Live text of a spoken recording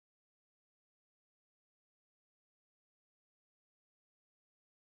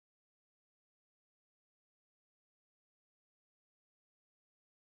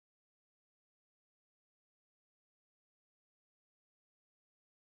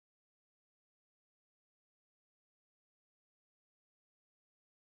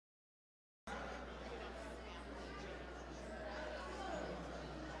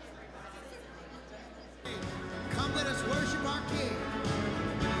let us worship our King.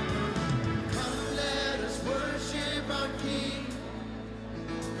 Come, let us worship our King.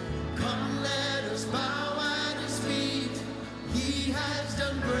 Come, let us bow at His feet. He has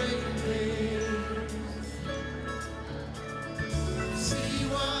done great things. See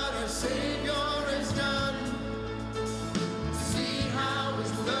what our Savior has done. See how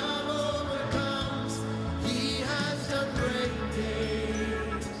His love overcomes. He has done great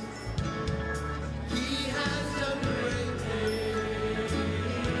things. He has done great things.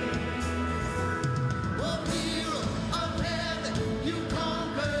 Oh, hero of heaven, you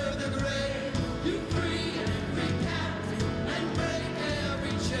conquer the grave. You free every captive and break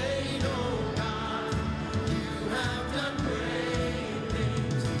every chain. Oh God, you have done great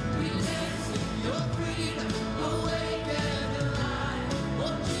things. We dance in your freedom, awaken the light.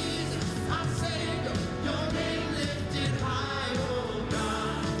 Oh Jesus, our Savior, your name lifted high. Oh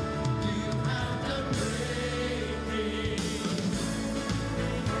God, you have done great things.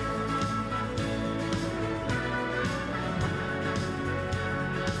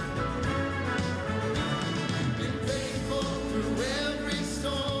 Been faithful through every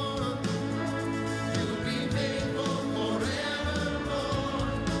storm. You'll be faithful forevermore.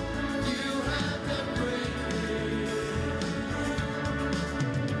 You have done great things.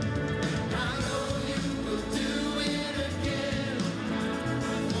 And I know you will do it again.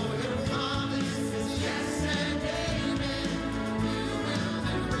 For your promise is yes and amen. You will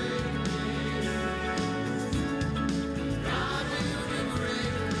do great things. God will do great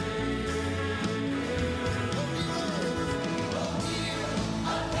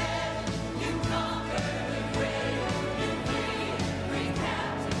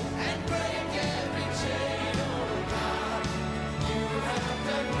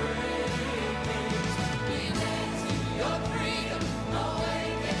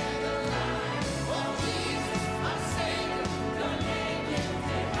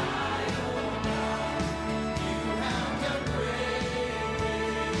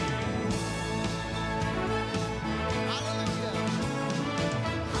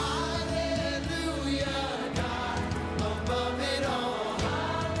Hallelujah, God, above it all.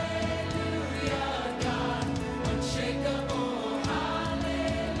 Hallelujah, God, unshakable.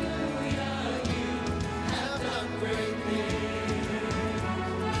 Hallelujah, you have done great things.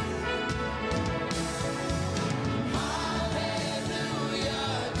 Hallelujah,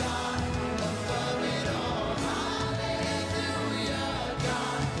 God, above it all. Hallelujah,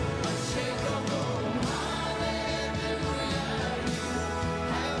 God, unshakable. Hallelujah, you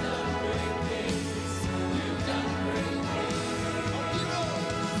have done great things. You've done great things.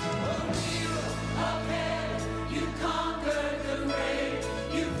 Oh, hero of heaven, you conquered the grave.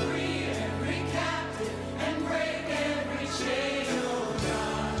 You free every captive and break every chain. Oh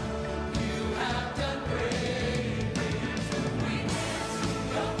God, you have done great things. We dance in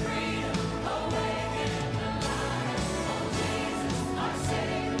your freedom, awaken the light. Oh Jesus, our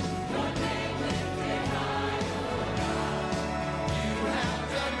Savior, your name lifted high. Oh God, you have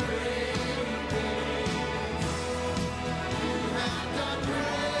done great things. You have done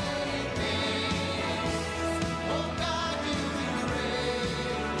great things. Oh God, you do great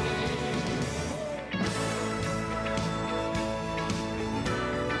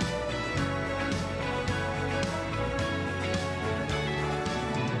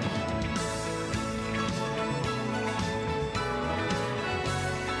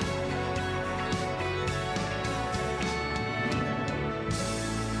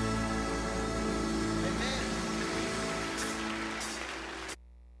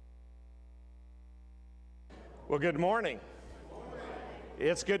Well, good morning.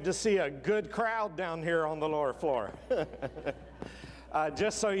 It's good to see a good crowd down here on the lower floor.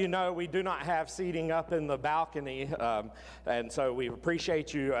 Just so you know, we do not have seating up in the balcony, and so we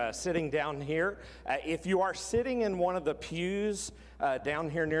appreciate you sitting down here. If you are sitting in one of the pews down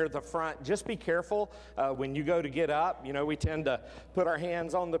here near the front, just be careful when you go to get up. You know, we tend to put our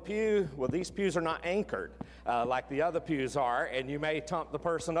hands on the pew. Well, these pews are not anchored like the other pews are, and you may tump the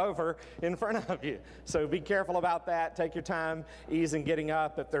person over in front of you. So be careful about that. Take your time, ease in getting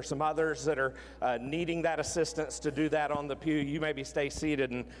up. If there's some others that are needing that assistance to do that on the pew, you maybe stay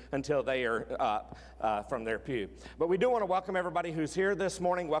seated until they are up from their pew. But we do want to welcome everybody who's here this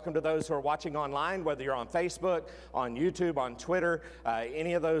morning. Welcome to those who are watching online, whether you're on Facebook, on YouTube, on Twitter.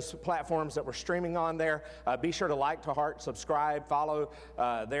 any of those platforms that we're streaming on there, be sure to like, to heart, subscribe, follow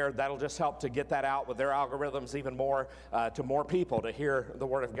there. That'll just help to get that out with their algorithms even more to more people to hear the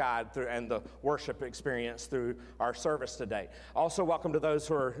Word of God through, and the worship experience through our service today. Also, welcome to those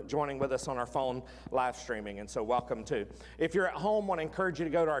who are joining with us on our phone live streaming, and so welcome too. If you're at home, I want to encourage you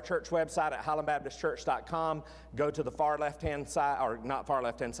to go to our church website at highlandbaptistchurch.com. Go to the far left-hand side, or not far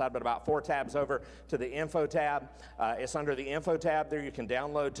left-hand side, but about 4 tabs over to the info tab. It's under the info tab there. You can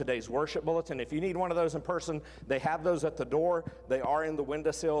download today's worship bulletin. If you need one of those in person, they have those at the door. They are in the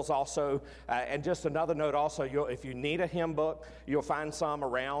windowsills also. And just another note also, if you need a hymn book, you'll find some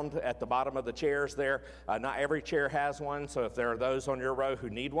around at the bottom of the chairs there. Not every chair has one, so if there are those on your row who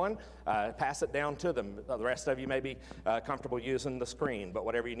need one, pass it down to them. The rest of you may be comfortable using the screen, but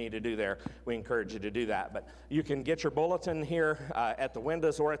whatever you need to do there, we encourage you to do that. But you can get your bulletin here at the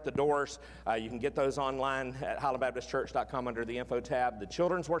windows or at the doors. You can get those online at highlandbaptistchurch.com under the info tab. The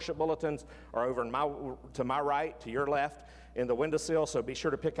children's worship bulletins are over to my right, to your left, in the windowsill, so be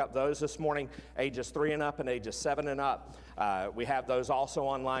sure to pick up those this morning, ages 3 and up and ages 7 and up. We have those also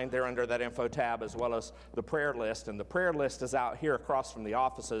online there under that info tab, as well as the prayer list, and the prayer list is out here across from the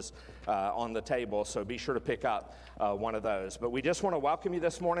offices on the table, so be sure to pick up one of those. But we just want to welcome you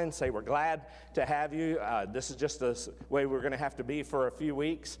this morning and say we're glad to have you. This is just the way we're going to have to be for a few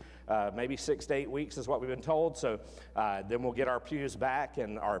weeks. Maybe 6 to 8 weeks is what we've been told. So then we'll get our pews back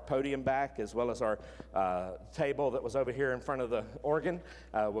and our podium back, as well as our table that was over here in front of the organ.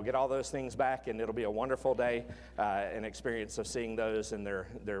 We'll get all those things back, and it'll be a wonderful day and experience of seeing those and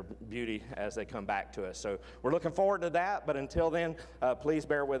their beauty as they come back to us. So we're looking forward to that, but until then, please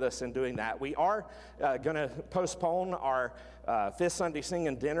bear with us in doing that. We are going to postpone our Fifth Sunday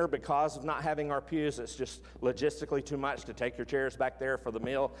Singing Dinner because of not having our pews. It's just logistically too much to take your chairs back there for the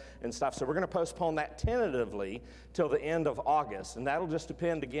meal and stuff. So we're going to postpone that tentatively till the end of August. And that'll just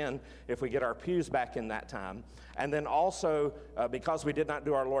depend, again, if we get our pews back in that time. And then also, because we did not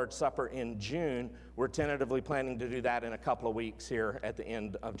do our Lord's Supper in June, we're tentatively planning to do that in a couple of weeks here at the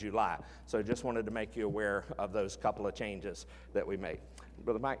end of July. So just wanted to make you aware of those couple of changes that we made.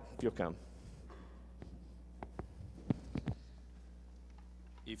 Brother Mike, if you'll come.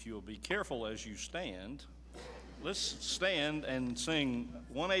 If you'll be careful as you stand, let's stand and sing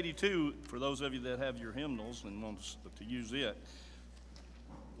 182 for those of you that have your hymnals and want to use it.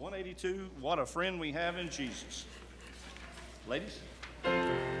 182, What a Friend We Have in Jesus. Ladies?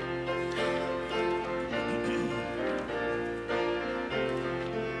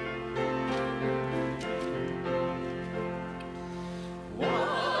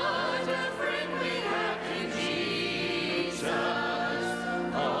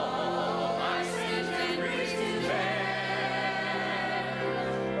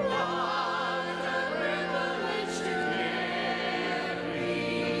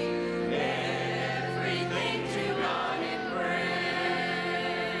 Everything to God in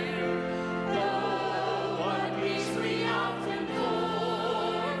prayer.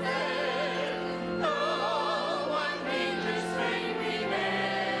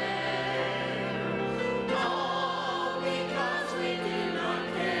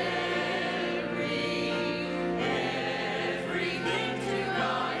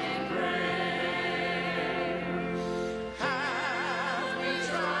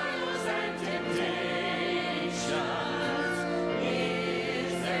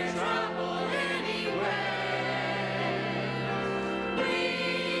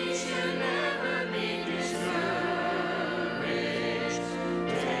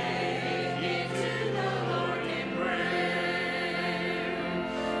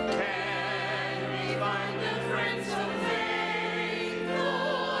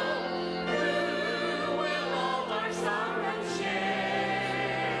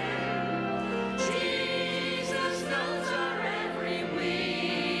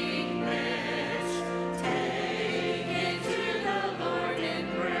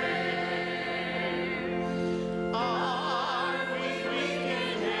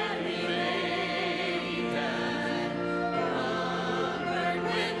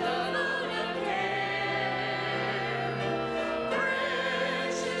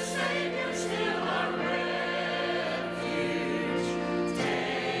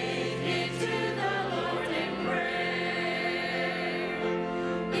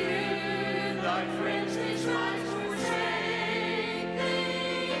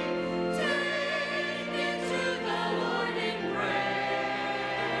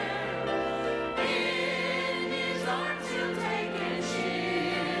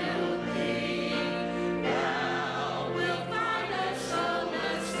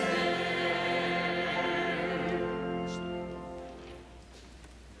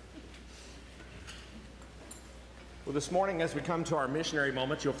 Well, this morning, as we come to our missionary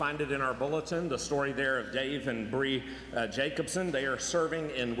moment, you'll find it in our bulletin, the story there of Dave and Bree Jacobson. They are serving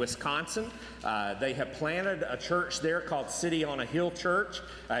in Wisconsin. They have planted a church there called City on a Hill Church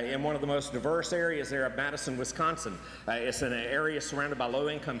in one of the most diverse areas there of Madison, Wisconsin. It's in an area surrounded by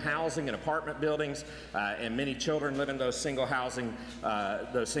low-income housing and apartment buildings, and many children live in those single-parent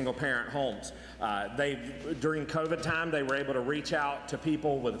homes. During COVID time, they were able to reach out to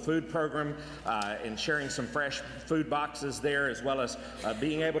people with a food program and sharing some fresh food boxes there, as well as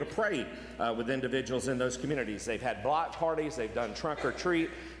being able to pray with individuals in those communities. They've had block parties, they've done trunk or treat,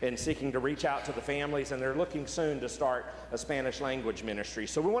 and seeking to reach out to the families, and they're looking soon to start a Spanish language ministry.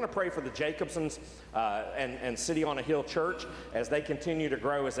 So we want to pray for the Jacobsons and City on a Hill Church as they continue to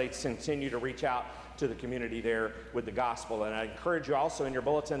grow, as they continue to reach out to the community there with the gospel. And I encourage you also, in your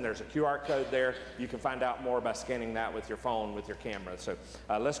bulletin, there's a QR code there. You can find out more by scanning that with your phone, with your camera. So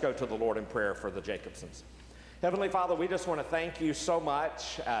let's go to the Lord in prayer for the Jacobsons. Heavenly Father, we just want to thank you so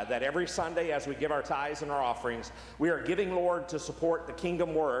much that every Sunday as we give our tithes and our offerings, we are giving, Lord, to support the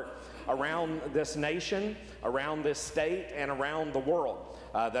kingdom work around this nation, around this state, and around the world.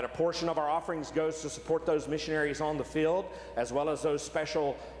 That a portion of our offerings goes to support those missionaries on the field, as well as those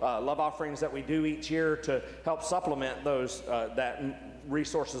special love offerings that we do each year to help supplement those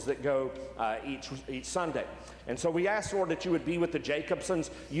resources that go each Sunday. And so we ask, Lord, that you would be with the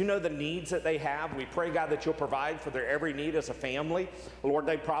Jacobsons. You know the needs that they have. We pray, God, that you'll provide for their every need as a family. Lord,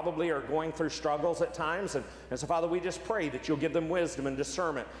 they probably are going through struggles at times. And so, Father, we just pray that you'll give them wisdom and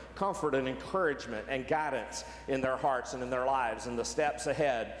discernment, comfort and encouragement and guidance in their hearts and in their lives and the steps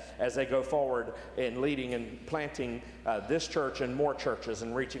ahead as they go forward in leading and planting this church and more churches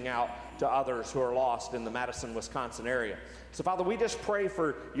and reaching out to others who are lost in the Madison, Wisconsin area. So, Father, we just pray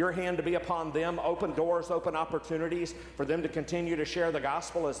for your hand to be upon them, open doors, open opportunities for them to continue to share the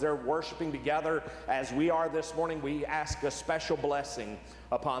gospel as they're worshiping together as we are this morning. We ask a special blessing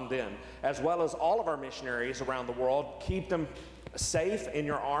upon them, as well as all of our missionaries around the world. Keep them safe in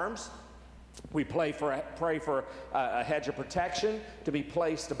your arms. We pray for a hedge of protection to be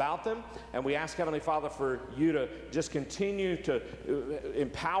placed about them. And we ask, Heavenly Father, for you to just continue to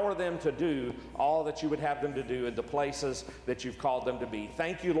empower them to do all that you would have them to do in the places that you've called them to be.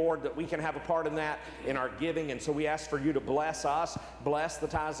 Thank you, Lord, that we can have a part in that in our giving. And so we ask for you to bless us, bless the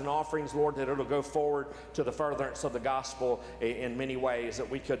tithes and offerings, Lord, that it'll go forward to the furtherance of the gospel in many ways that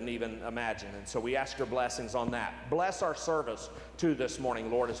we couldn't even imagine. And so we ask your blessings on that. Bless our service too this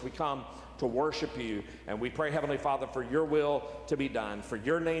morning, Lord, as we come to worship you. And we pray, Heavenly Father, for your will to be done, for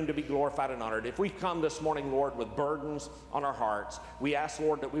your name to be glorified and honored. If we come this morning, Lord, with burdens on our hearts, we ask,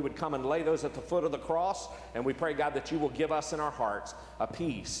 Lord, that we would come and lay those at the foot of the cross. And we pray, God, that you will give us in our hearts a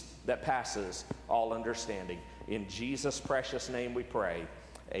peace that passes all understanding. In Jesus' precious name we pray.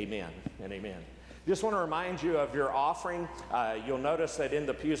 Amen and amen. Just want to remind you of your offering. You'll notice that in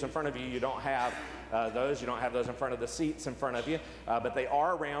the pews in front of you, you don't have those. You don't have those in front of the seats in front of you, but they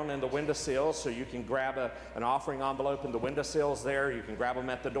are around in the windowsills, so you can grab an offering envelope in the windowsills there. You can grab them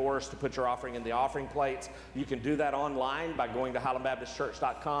at the doors to put your offering in the offering plates. You can do that online by going to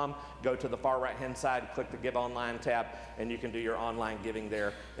HighlandBaptistChurch.com, go to the far right-hand side, click the Give Online tab, and you can do your online giving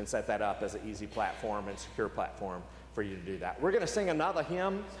there and set that up as an easy platform and secure platform for you to do that. We're going to sing another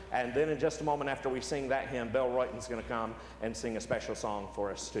hymn, and then in just a moment after we sing that hymn, Bill Royton's going to come and sing a special song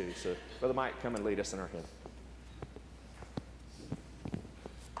for us too. So Brother Mike, come and lead us in our hymn.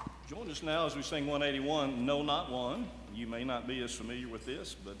 Join us now as we sing 181, No Not One. You may not be as familiar with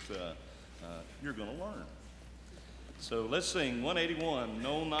this, but you're going to learn. So let's sing 181,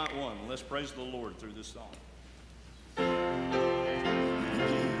 No Not One. Let's praise the Lord through this song.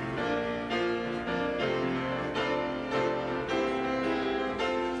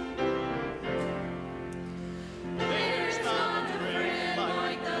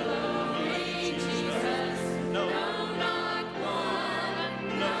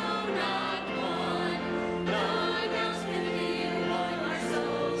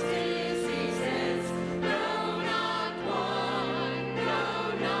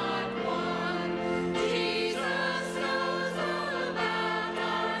 Jesus.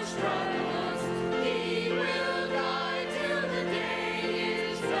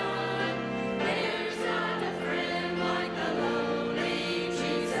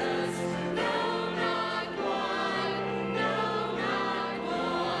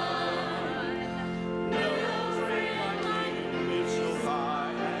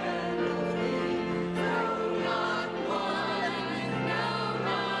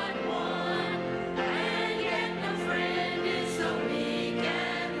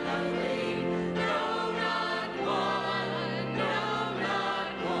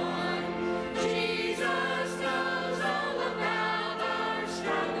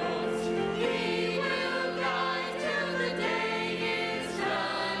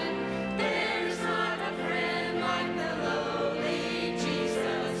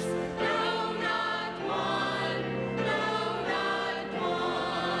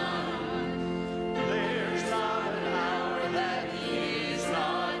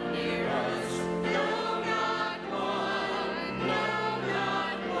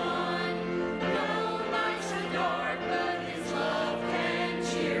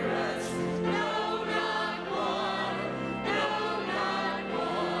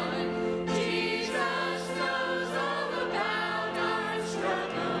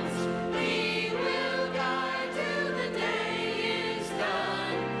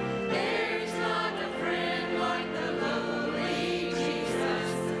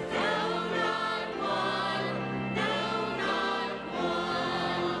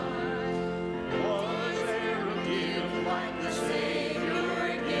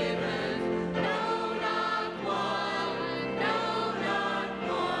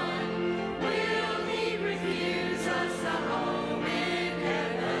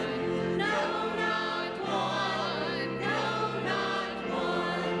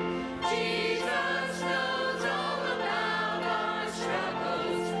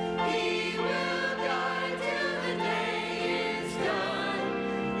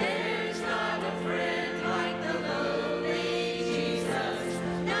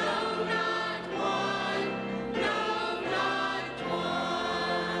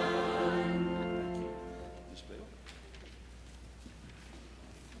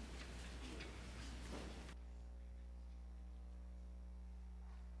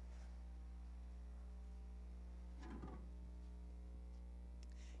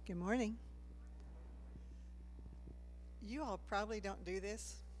 Good morning. You all probably don't do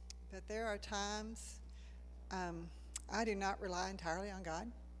this, but there are times I do not rely entirely on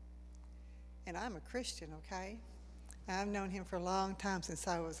God. And I'm a Christian, okay? I've known him for a long time, since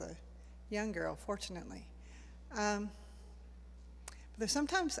I was a young girl, fortunately. But there's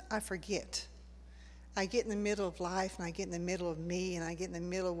sometimes I forget. I get in the middle of life, and I get in the middle of me, and I get in the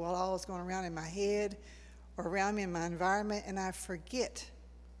middle of what all is going around in my head or around me in my environment, and I forget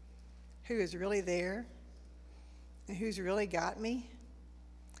who is really there and who's really got me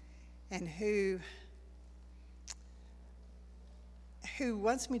and who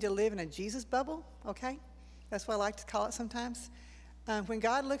wants me to live in a Jesus bubble, okay? That's what I like to call it sometimes. When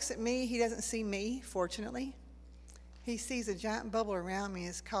God looks at me, he doesn't see me, fortunately. He sees a giant bubble around me.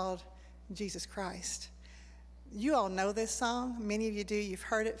 It's called Jesus Christ. You all know this song. Many of you do. You've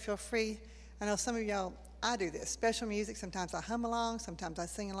heard it. Feel free. I know some of y'all, I do this. Special music. Sometimes I hum along. Sometimes I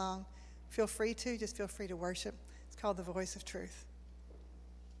sing along. Feel free to. Just feel free to worship. It's called The Voice of Truth.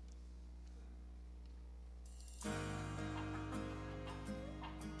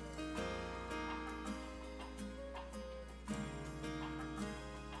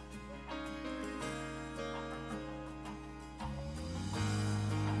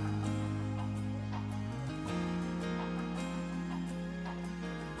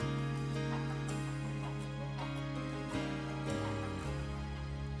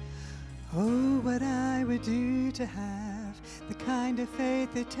 Oh, what I would do to have the kind of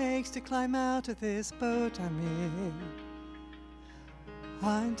faith it takes to climb out of this boat I'm in,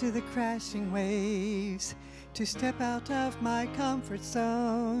 onto the crashing waves, to step out of my comfort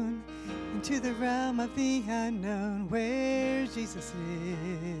zone, into the realm of the unknown where Jesus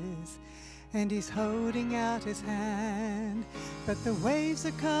is, and he's holding out his hand. But the waves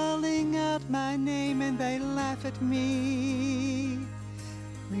are calling out my name and they laugh at me,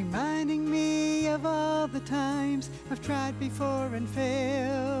 reminding me of all the times I've tried before and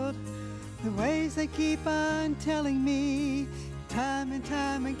failed. The ways they keep on telling me time and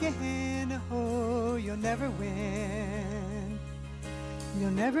time again, oh, you'll never win.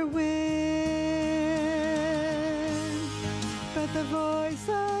 You'll never win. But the voice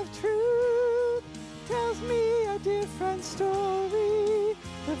of truth tells me a different story.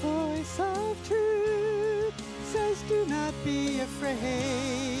 The voice of truth says, do not be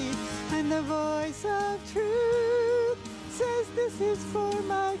afraid. And the voice of truth says, this is for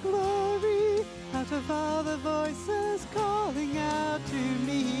my glory. Out of all the voices calling out to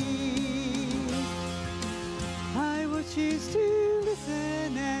me, I will choose to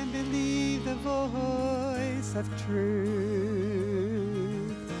listen and believe the voice of truth.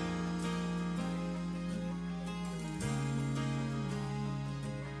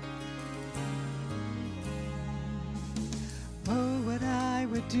 Oh, what I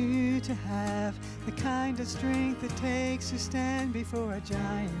would do to have the kind of strength it takes to stand before a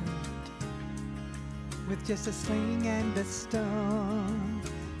giant with just a sling and a stone,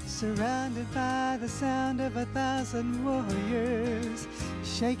 surrounded by the sound of 1,000 warriors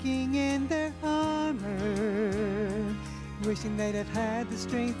shaking in their armor, wishing they'd have had the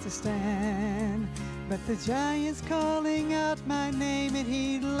strength to stand. But the giant's calling out my name and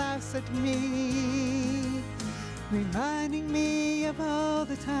he laughs at me, reminding me of all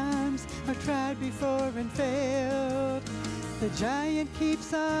the times I've tried before and failed. The giant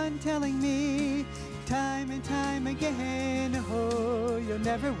keeps on telling me time and time again, oh, you'll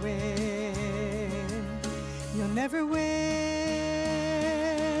never win. You'll never win.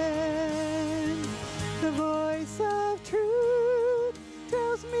 The voice of truth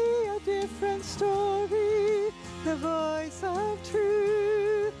tells me a different story. The voice of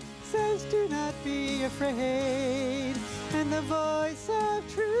truth says, do not be afraid. And the voice of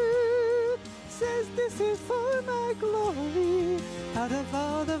truth says, this is for my glory. Out of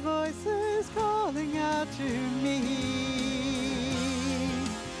all the voices calling out to me,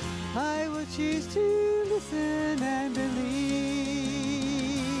 I will choose to listen and believe.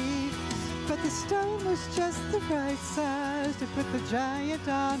 But the stone was just the right size to put the giant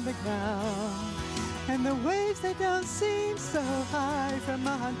on the ground. And the waves, they don't seem so high from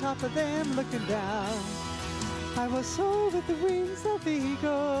on top of them looking down. I will soar with the wings of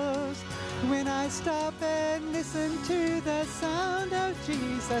eagles when I stop and listen to the sound of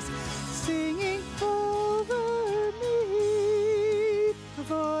Jesus singing over me. The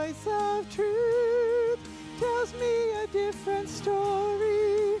voice of truth tells me a different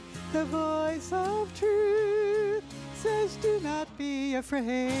story. The voice of truth says, do not be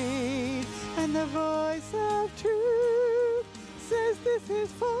afraid. And the voice of truth says, this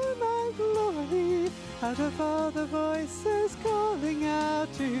is for my your glory, out of all the voices calling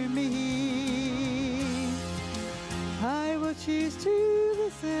out to me. I will choose to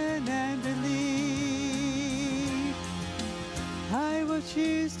listen and believe. I will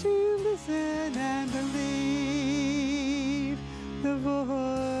choose to listen and believe the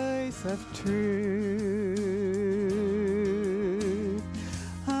voice of truth.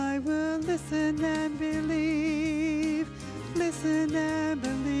 I will listen and believe, listen and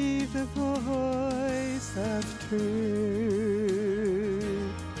believe the voice of truth.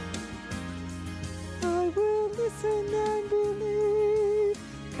 I will listen and believe,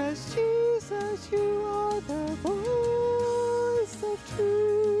 'cause Jesus, you are the voice of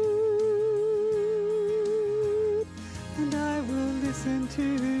truth, and I will listen to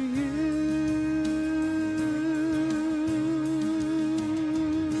you.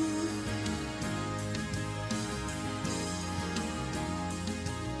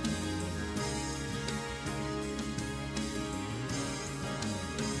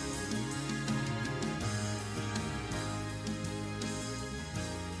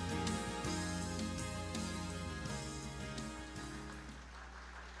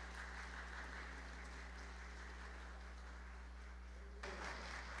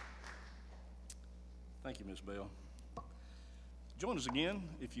 Thank you, Miss Bell. Join us again,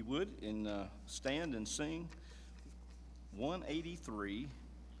 if you would, and stand and sing 183,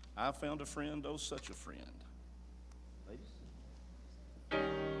 I Found a Friend, Oh Such a Friend. Ladies.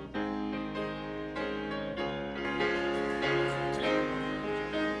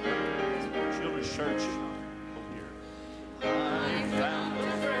 Children's Church over here. I found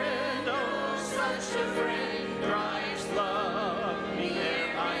a friend, oh such a friend, Christ loved me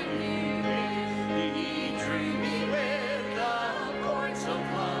ere I knew him. He drew me with the cords of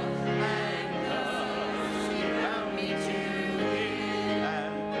love, and thus he bound me to him,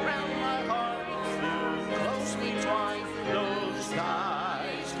 and round my heart flew closely twined those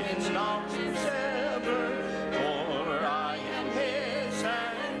ties cannot sever, for I am his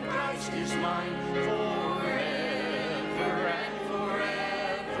and Christ is mine forever and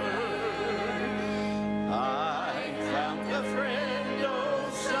forever. I found a friend, oh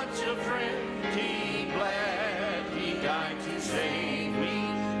such a friend, he bled, he died to save me,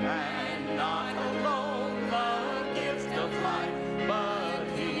 and not alone the gift of life, but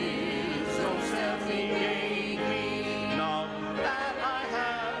his own self he gave me. Not that I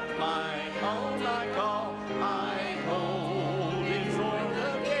have my own I call, I hold it for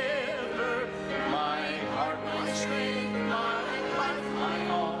the giver. My heart, my strength, my life, my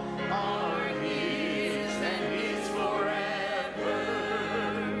all are his and his forever.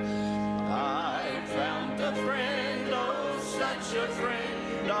 I found a friend, oh such a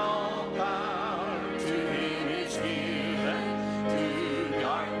friend, all power to him is given, to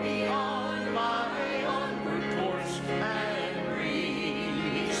guard me on my onward course and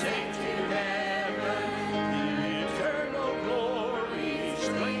bring me safe to heaven. The eternal glories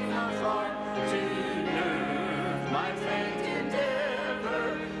gleam afar to nerve my faint endeavor.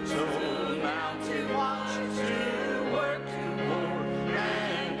 So now to watch, to work, to war,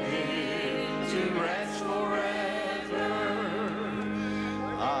 and him to rest forever.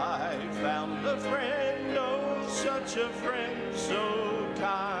 I found a friend, oh such a friend, so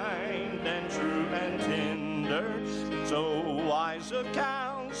kind and true and tender, so wise a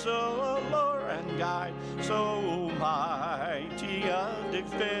counselor and guide, so mighty a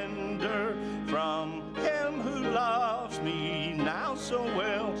defender. From him who loves me now so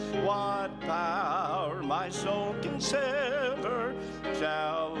well, what power my soul can sever?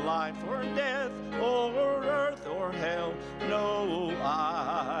 Shall life or death or earth or hell know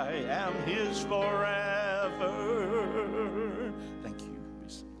I am his forever? Thank you. Be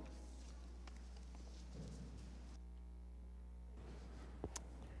seated.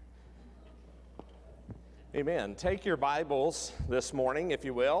 Amen. Take your Bibles this morning, if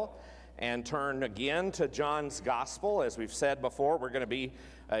you will, and turn again to John's Gospel. As we've said before, we're going to be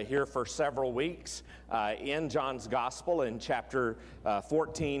here for several weeks in John's Gospel in chapter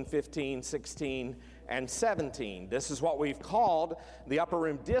 14, 15, 16, and 17. This is what we've called the Upper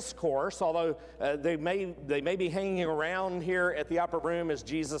Room Discourse, although they may be hanging around here at the upper room as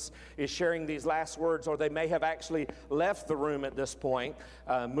Jesus is sharing these last words, or they may have actually left the room at this point,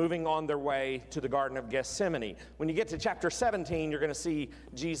 moving on their way to the Garden of Gethsemane. When you get to chapter 17, you're going to see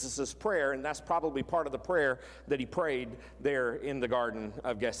Jesus' prayer, and that's probably part of the prayer that he prayed there in the Garden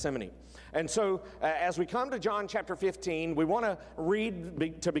of Gethsemane. And so as we come to John chapter 15, we want to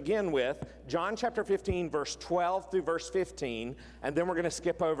read, to begin with, John chapter 15, 15, verse 12 through verse 15, and then we're going to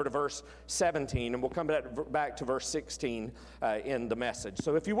skip over to verse 17, and we'll come back to verse 16 in the message.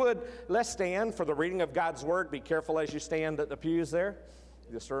 So if you would, let's stand for the reading of God's Word. Be careful as you stand at the pews there.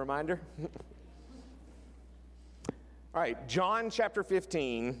 Just a reminder. All right, John chapter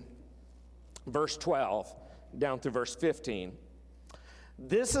 15, verse 12, down through verse 15.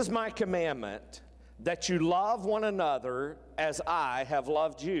 This is my commandment, that you love one another as I have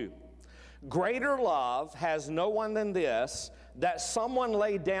loved you. Greater love has no one than this, that someone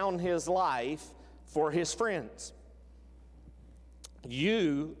lay down his life for his friends.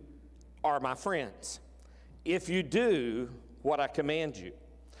 You are my friends, if you do what I command you.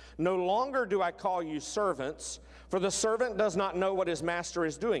 No longer do I call you servants, for the servant does not know what his master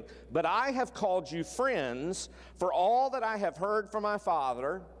is doing. But I have called you friends, for all that I have heard from my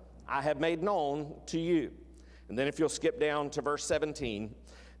Father, I have made known to you. And then if you'll skip down to verse 17,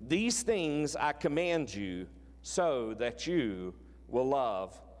 these things I command you so that you will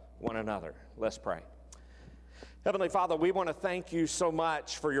love one another. Let's pray. Heavenly Father, we want to thank you so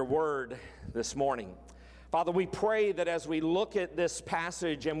much for your word this morning. Father, we pray that as we look at this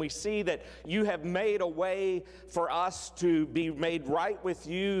passage and we see that you have made a way for us to be made right with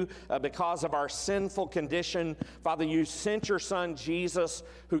you because of our sinful condition, Father, you sent your Son Jesus,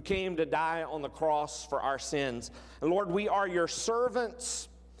 who came to die on the cross for our sins. And Lord, we are your servants,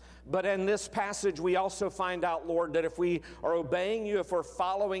 but in this passage we also find out, Lord, that if we are obeying you, if we're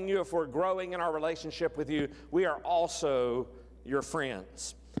following you, if we're growing in our relationship with you, we are also your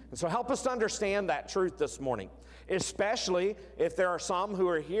friends. And so help us to understand that truth this morning, especially if there are some who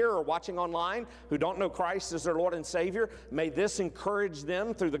are here or watching online who don't know Christ as their Lord and Savior. May this encourage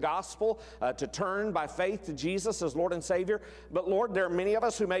them through the gospel to turn by faith to Jesus as Lord and Savior. But Lord, there are many of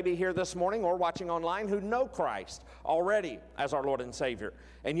us who may be here this morning or watching online who know Christ already as our Lord and Savior.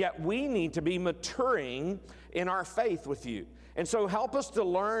 And yet we need to be maturing in our faith with you. And so help us to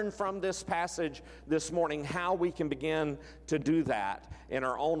learn from this passage this morning how we can begin to do that in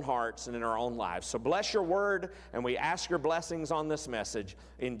our own hearts and in our own lives. So bless your word, and we ask your blessings on this message.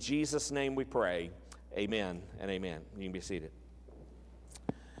 In Jesus' name we pray. Amen and amen. You can be seated.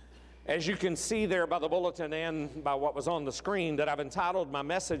 As you can see there by the bulletin and by what was on the screen, that I've entitled my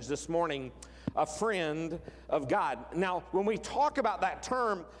message this morning, A Friend of God. Now, when we talk about that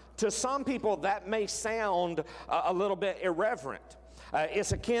term, to some people that may sound a little bit irreverent.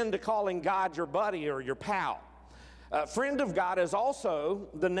 It's akin to calling God your buddy or your pal. Friend of God is also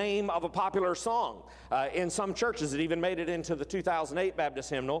the name of a popular song in some churches. It even made it into the 2008 Baptist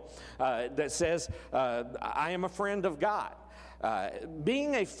hymnal that says, I am a friend of God.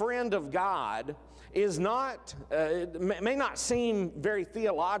 Being a friend of God is not, may not seem very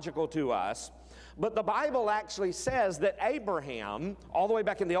theological to us, but the Bible actually says that Abraham, all the way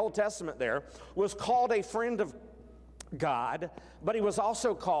back in the Old Testament there, was called a friend of God, but he was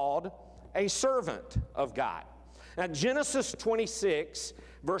also called a servant of God. Now, Genesis 26,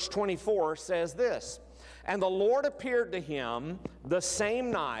 verse 24 says this, and the Lord appeared to him the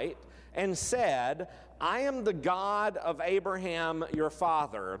same night and said, I am the God of Abraham your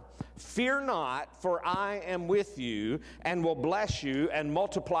father. Fear not, for I am with you and will bless you and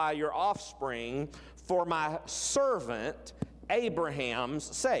multiply your offspring for my servant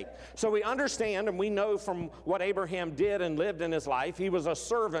Abraham's sake. So we understand and we know from what Abraham did and lived in his life, he was a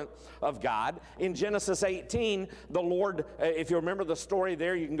servant of God. In Genesis 18, the Lord, if you remember the story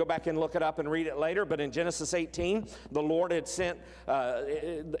there, you can go back and look it up and read it later, but in Genesis 18, the Lord had sent,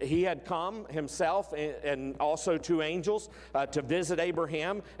 he had come himself and also two angels to visit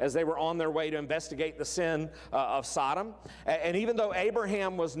Abraham as they were on their way to investigate the sin of Sodom. And even though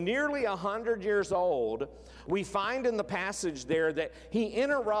Abraham was nearly 100 years old, we find in the passage there that he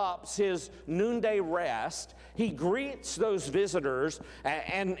interrupts his noonday rest. He greets those visitors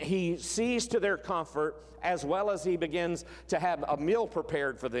and he sees to their comfort, as well as he begins to have a meal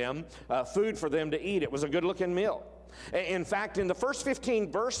prepared for them, food for them to eat. It was a good-looking meal. In fact, in the first 15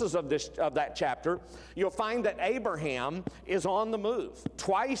 verses of that chapter, you'll find that Abraham is on the move.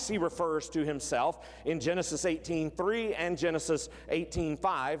 Twice he refers to himself in Genesis 18:3 and Genesis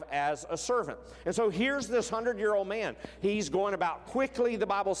 18:5 as a servant. And so here's this 100-year-old man. He's going about quickly, the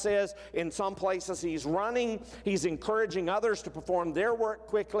Bible says. In some places he's running. He's encouraging others to perform their work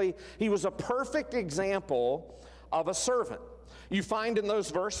quickly. He was a perfect example of a servant. You find in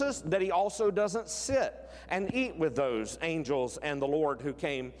those verses that he also doesn't sit and eat with those angels and the Lord who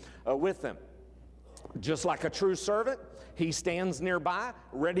came with them. Just like a true servant, he stands nearby,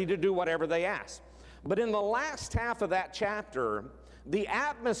 ready to do whatever they ask. But in the last half of that chapter, the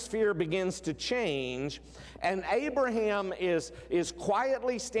atmosphere begins to change, and Abraham is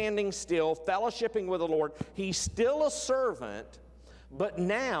quietly standing still, fellowshipping with the Lord. He's still a servant, but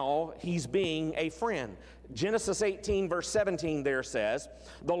now he's being a friend. Genesis 18, verse 17 there says,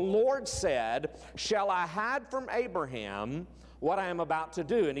 "The Lord said, 'Shall I hide from Abraham what I am about to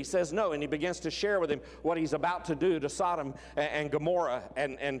do?' And he says no, and he begins to share with him what he's about to do to Sodom and Gomorrah,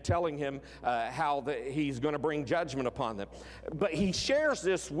 and telling him how he's going to bring judgment upon them. But he shares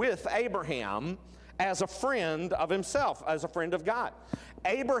this with Abraham as a friend of himself, as a friend of God.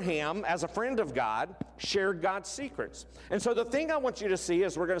 Abraham, as a friend of God, shared God's secrets. And so the thing I want you to see,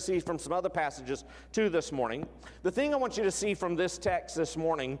 as we're going to see from some other passages too this morning, the thing I want you to see from this text this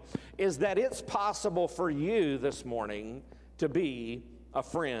morning is that it's possible for you this morning to be a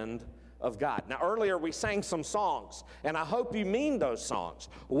friend of God. Now, earlier we sang some songs, and I hope you mean those songs.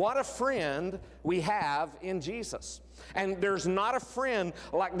 What a friend we have in Jesus. And there's not a friend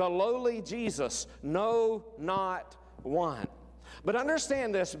like the lowly Jesus, no, not one. But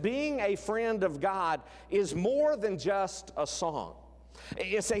understand this, being a friend of God is more than just a song.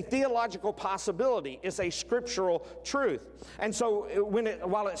 It's a theological possibility. It's a scriptural truth. And so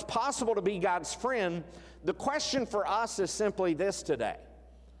while it's possible to be God's friend, the question for us is simply this today.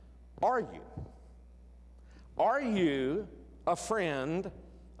 Are you? Are you a friend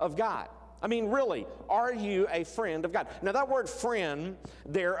of God? I mean, really, are you a friend of God? Now, that word friend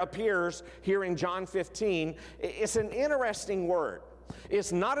there appears here in John 15. It's an interesting word.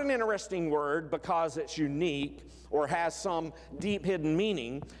 It's not an interesting word because it's unique or has some deep hidden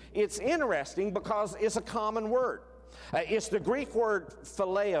meaning. It's interesting because it's a common word. It's the Greek word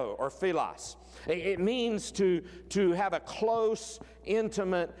phileo or philos. It means to have a close,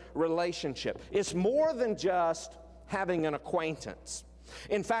 intimate relationship. It's more than just having an acquaintance.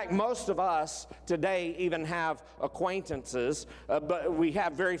 In fact, most of us today even have acquaintances, but we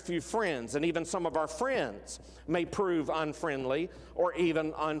have very few friends, and even some of our friends may prove unfriendly or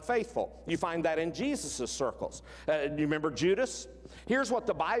even unfaithful. You find that in Jesus' circles. Do you remember Judas? Here's what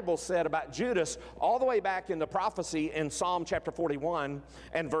the Bible said about Judas all the way back in the prophecy in Psalm chapter 41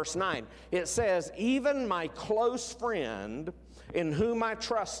 and verse 9. It says, "Even my close friend in whom I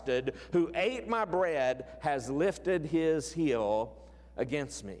trusted, who ate my bread, has lifted his heel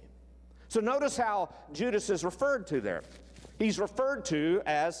against me." So notice how Judas is referred to there. He's referred to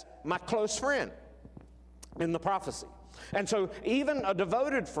as my close friend in the prophecy. And so even a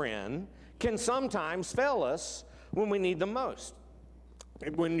devoted friend can sometimes fail us when we need them most.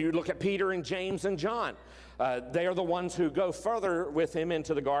 When you look at Peter and James and John, they are the ones who go further with him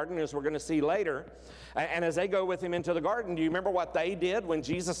into the garden, as we're going to see later. And as they go with him into the garden, do you remember what they did when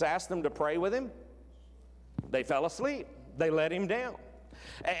Jesus asked them to pray with him? They fell asleep. They let him down.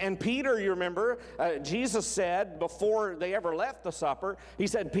 And Peter, you remember, Jesus said before they ever left the supper, he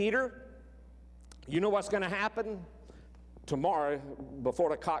said, "Peter, you know what's going to happen? Tomorrow,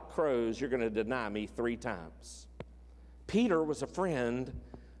 before the cock crows, you're going to deny me 3 times. Peter was a friend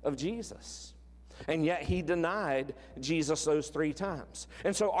of Jesus, and yet he denied Jesus those 3 times.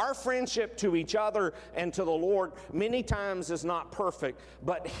 And so our friendship to each other and to the Lord many times is not perfect,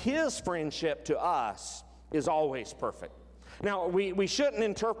 but his friendship to us is always perfect. Now, we shouldn't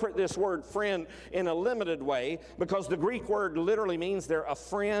interpret this word friend in a limited way, because the Greek word literally means they're a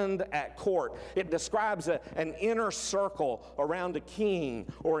friend at court. It describes an inner circle around a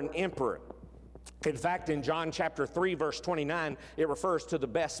king or an emperor. In fact, in John chapter 3, verse 29, it refers to the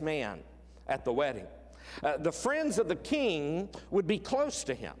best man at the wedding. The friends of the king would be close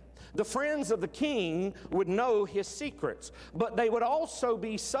to him. The friends of the king would know his secrets, but they would also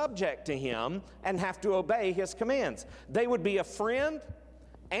be subject to him and have to obey his commands. They would be a friend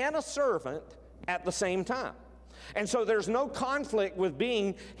and a servant at the same time. And so there's no conflict with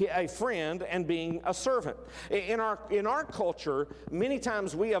being a friend and being a servant. In our culture, many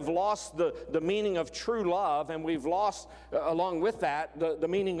times we have lost the meaning of true love, and we've lost, along with that, the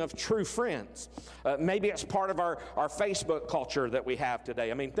meaning of true friends. Maybe it's part of our Facebook culture that we have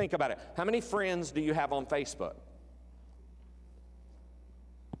today. I mean, think about it. How many friends do you have on Facebook?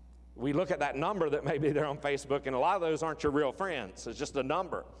 We look at that number that maybe they're on Facebook, and a lot of those aren't your real friends. It's just a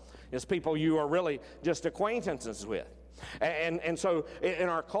number. It's people you are really just acquaintances with. And so in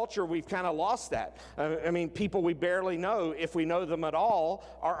our culture, we've kind of lost that. I mean, people we barely know, if we know them at all,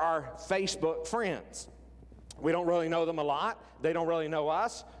 are our Facebook friends. We don't really know them a lot. They don't really know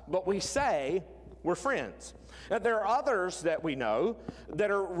us, but we say we're friends. Now, there are others that we know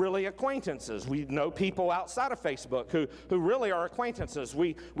that are really acquaintances. We know people outside of Facebook who really are acquaintances.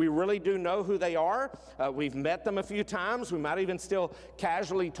 We really do know who they are. We've met them a few times. We might even still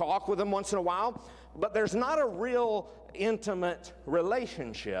casually talk with them once in a while. But there's not a real intimate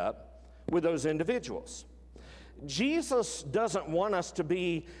relationship with those individuals. Jesus doesn't want us to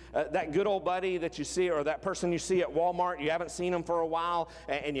be that good old buddy that you see, or that person you see at Walmart. You haven't seen them for a while,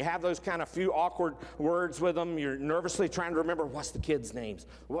 and you have those kind of few awkward words with them. You're nervously trying to remember, what's the kids' names?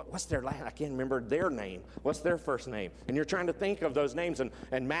 What's their last? I can't remember their name. What's their first name? And you're trying to think of those names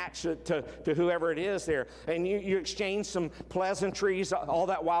and match it to whoever it is there. And you exchange some pleasantries all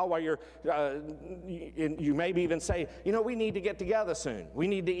that while you're, you maybe even say, we need to get together soon. We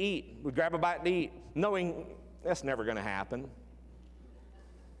need to eat. We grab a bite to eat, knowing that's never going to happen.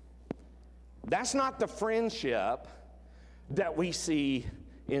 That's not the friendship that we see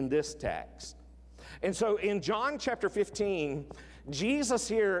in this text. And so in John chapter 15, Jesus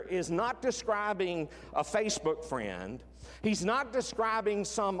here is not describing a Facebook friend. He's not describing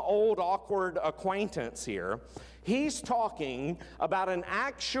some old awkward acquaintance here. He's talking about an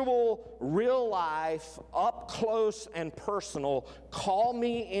actual, real life, up close and personal, call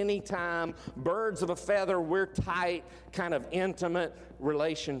me anytime, birds of a feather, we're tight, kind of intimate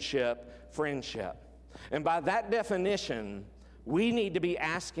relationship, friendship. And by that definition, we need to be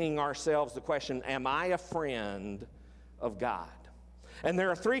asking ourselves the question, am I a friend of God? And there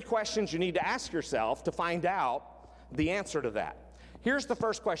are three questions you need to ask yourself to find out the answer to that. Here's the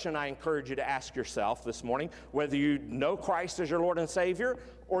first question I encourage you to ask yourself this morning, whether you know Christ as your Lord and Savior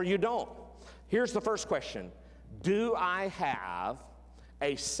or you don't. Here's the first question. Do I have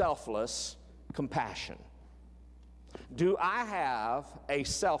a selfless compassion? Do I have a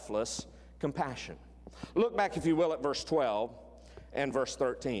selfless compassion? Look back, if you will, at verse 12 and verse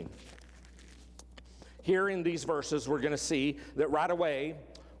 13. Here in these verses, we're going to see that right away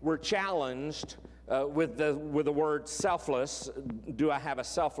we're challenged with the word selfless. Do I have a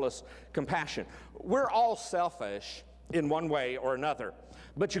selfless compassion? We're all selfish in one way or another,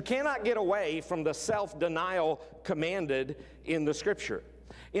 but you cannot get away from the self-denial commanded in the Scripture.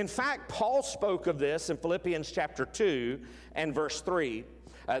 In fact, Paul spoke of this in Philippians chapter 2 and verse 3.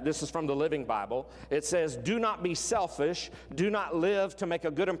 This is from the Living Bible. It says, do not be selfish. Do not live to make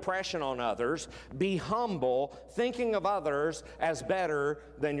a good impression on others. Be humble, thinking of others as better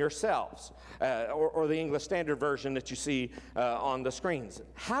than yourselves. Or the English Standard Version that you see on the screens.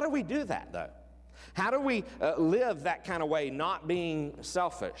 How do we do that, though? How do we live that kind of way, not being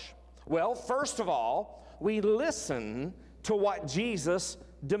selfish? Well, first of all, we listen to what Jesus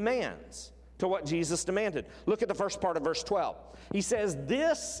demands. To what Jesus demanded. Look at the first part of verse 12. He says,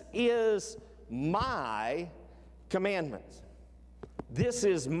 this is my commandment. This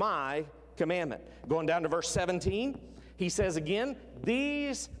is my commandment. Going down to verse 17, he says again,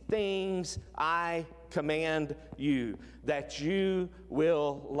 these things I command you, that you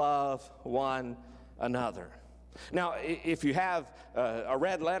will love one another. Now, if you have a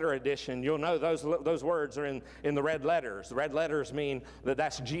red letter edition, you'll know those words are in the red letters. The red letters mean that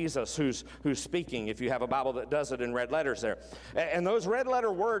that's Jesus who's speaking, if you have a Bible that does it in red letters there. And those red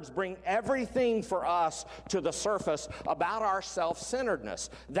letter words bring everything for us to the surface about our self-centeredness,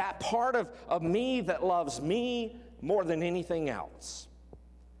 that part of me that loves me more than anything else.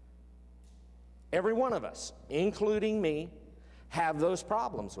 Every one of us, including me, have those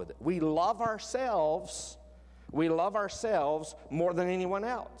problems with it. We love ourselves. We love ourselves more than anyone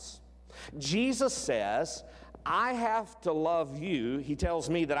else. Jesus says, I have to love you. He tells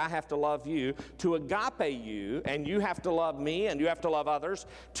me that I have to love you, to agape you, and you have to love me, and you have to love others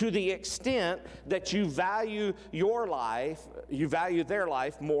to the extent that you value your life, you value their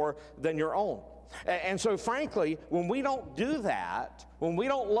life more than your own. And so frankly, when we don't do that, when we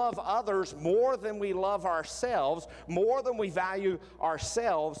don't love others more than we love ourselves, more than we value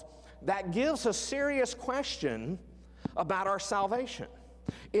ourselves, that gives a serious question about our salvation.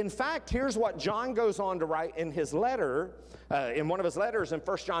 In fact, here's what John goes on to write in his letter, in one of his letters in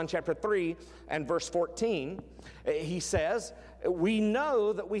 1 John chapter 3 and verse 14. He says, we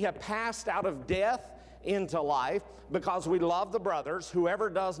know that we have passed out of death into life because we love the brothers. Whoever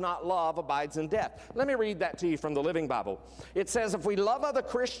does not love abides in death. Let me read that to you from the Living Bible. It says, if we love other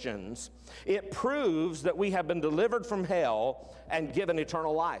Christians, it proves that we have been delivered from hell and given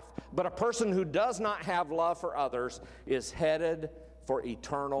eternal life. But a person who does not have love for others is headed for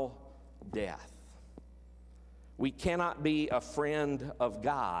eternal death. We cannot be a friend of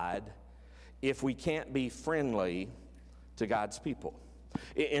God if we can't be friendly to God's people.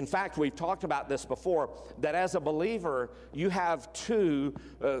 In fact, we've talked about this before, that as a believer, you have two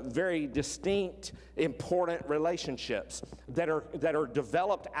very distinct, important relationships that are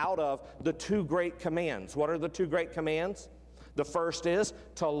developed out of the two great commands. What are the two great commands? The first is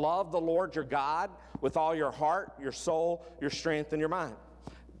to love the Lord your God with all your heart, your soul, your strength, and your mind.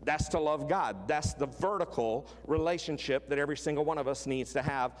 That's to love God. That's the vertical relationship that every single one of us needs to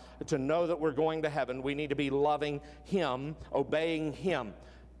have to know that we're going to heaven. We need to be loving Him, obeying Him.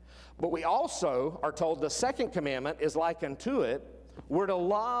 But we also are told the second commandment is like unto it. We're to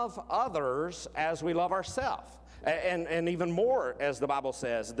love others as we love ourselves. And even more, as the Bible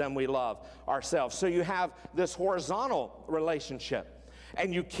says, than we love ourselves. So you have this horizontal relationship.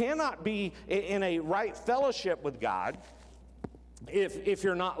 And you cannot be in a right fellowship with God if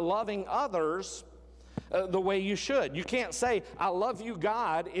you're not loving others the way you should. You can't say, I love you,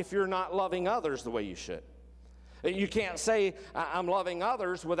 God, if you're not loving others the way you should. You can't say, I'm loving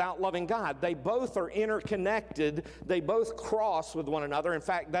others without loving God. They both are interconnected. They both cross with one another. In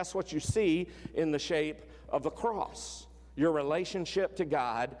fact, that's what you see in the shape of the cross. Your relationship to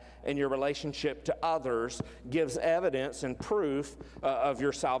God and your relationship to others gives evidence and proof of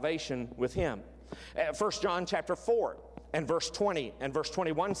your salvation with Him. 1 John chapter 4 and verse 20 and verse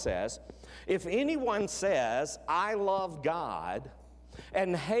 21 says, if anyone says, I love God,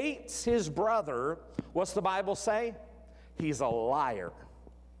 and hates his brother, what's the Bible say? He's a liar.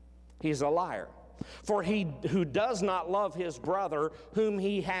 He's a liar. For he who does not love his brother whom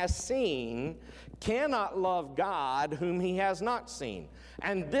he has seen cannot love God whom he has not seen.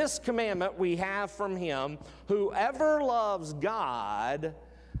 And this commandment we have from Him, whoever loves God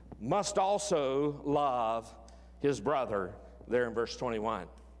must also love his brother, there in verse 21.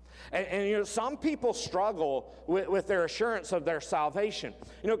 And you know, some people struggle with their assurance of their salvation.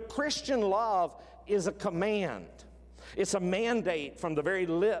 You know, Christian love is a command. It's a mandate from the very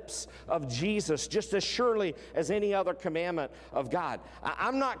lips of Jesus, just as surely as any other commandment of God.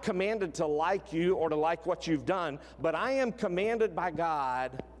 I'm not commanded to like you or to like what you've done, but I am commanded by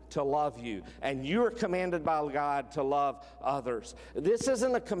God to love you, and you are commanded by God to love others. This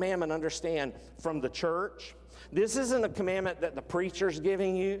isn't a commandment, understand, from the church. This isn't a commandment that the preacher's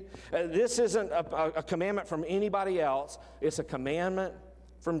giving you. This isn't a commandment from anybody else. It's a commandment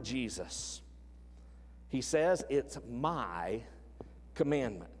from Jesus. He says, it's my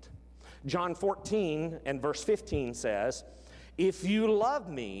commandment. John 14 and verse 15 says, if you love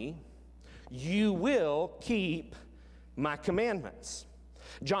me, you will keep my commandments.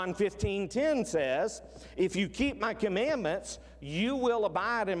 John 15:10 says, if you keep my commandments, you will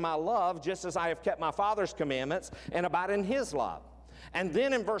abide in my love, just as I have kept my Father's commandments and abide in His love. And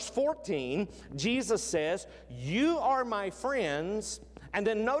then in verse 14, Jesus says, you are my friends. And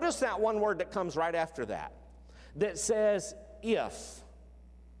then notice that one word that comes right after that says, if.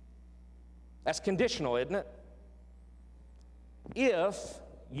 That's conditional, isn't it? If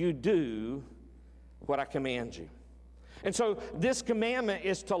you do what I command you. And so this commandment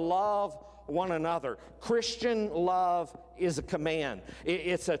is to love one another. Christian love is a command.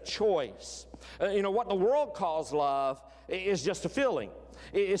 It's a choice. You know, what the world calls love is just a feeling.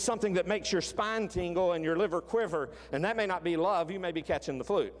 It's something that makes your spine tingle and your liver quiver, and that may not be love. You may be catching the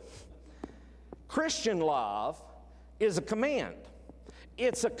flu. Christian love is a command.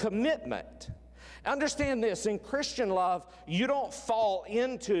 It's a commitment. Understand this, in Christian love, you don't fall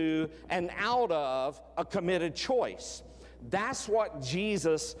into and out of a committed choice. That's what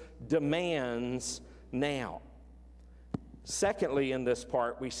Jesus demands now. Secondly, in this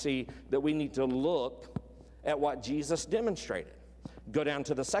part, we see that we need to look at what Jesus demonstrated. Go down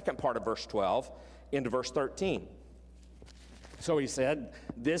to the second part of verse 12 into verse 13. So he said,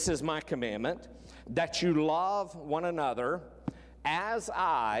 this is my commandment, that you love one another as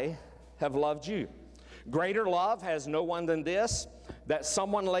I have loved you. Greater love has no one than this, that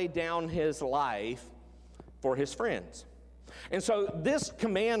someone lay down his life for his friends. And so this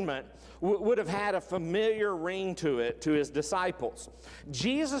commandment would have had a familiar ring to it to his disciples.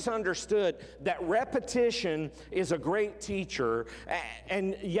 Jesus understood that repetition is a great teacher,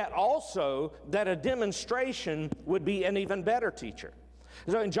 and yet also that a demonstration would be an even better teacher.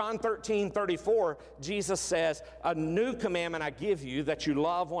 So in John 13:34, Jesus says, a new commandment I give you, that you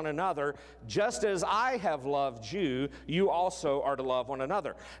love one another, just as I have loved you, you also are to love one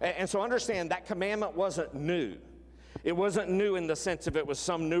another. And so understand, that commandment wasn't new. It wasn't new in the sense of it was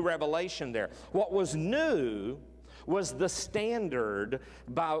some new revelation there. What was new was the standard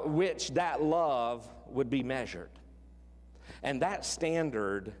by which that love would be measured. And that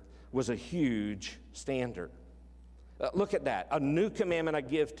standard was a huge standard. Look at that. A new commandment I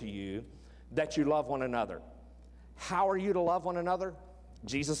give to you, that you love one another. How are you to love one another?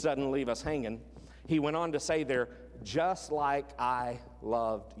 Jesus doesn't leave us hanging. He went on to say there, just like I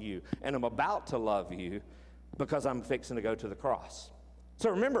loved you. And I'm about to love you because I'm fixing to go to the cross. So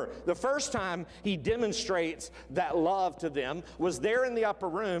remember, the first time he demonstrates that love to them was there in the upper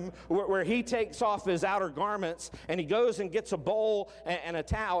room where he takes off his outer garments and he goes and gets a bowl and a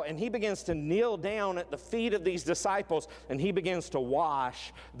towel and he begins to kneel down at the feet of these disciples and he begins to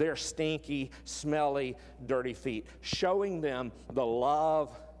wash their stinky, smelly, dirty feet, showing them the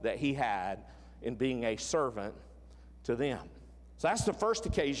love that he had in being a servant to them. So that's the first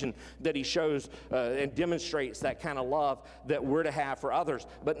occasion that he shows and demonstrates that kind of love that we're to have for others.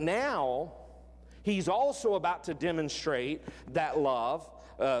 But now, he's also about to demonstrate that love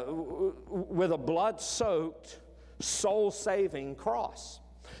with a blood-soaked, soul-saving cross.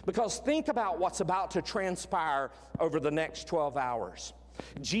 Because think about what's about to transpire over the next 12 hours.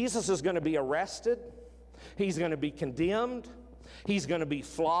 Jesus is going to be arrested. He's going to be condemned. He's going to be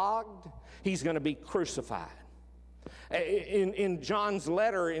flogged. He's going to be crucified. In John's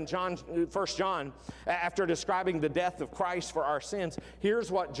letter, in 1 John, after describing the death of Christ for our sins, here's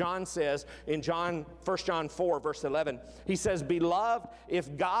what John says in 1 John 4, verse 11. He says, "Beloved,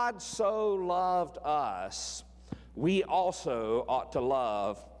 if God so loved us, we also ought to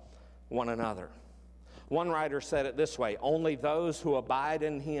love one another." One writer said it this way: only those who abide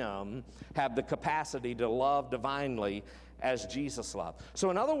in him have the capacity to love divinely as Jesus loved. So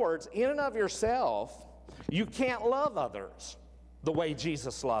in other words, in and of yourself, you can't love others the way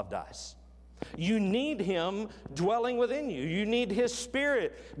Jesus loved us. You need him dwelling within you. You need his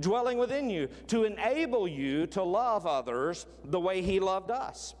Spirit dwelling within you to enable you to love others the way he loved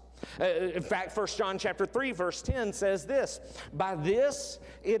us. In fact, 1 John chapter 3, verse 10 says this: "By this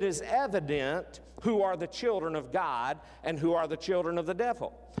it is evident who are the children of God and who are the children of the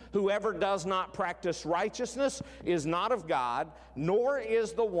devil. Whoever does not practice righteousness is not of God, nor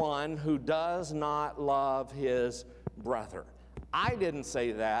is the one who does not love his brother." I didn't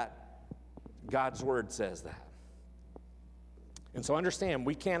say that. God's word says that. And so understand,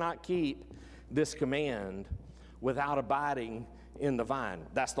 we cannot keep this command without abiding in the vine.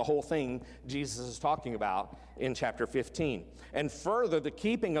 That's the whole thing Jesus is talking about in chapter 15. And further, the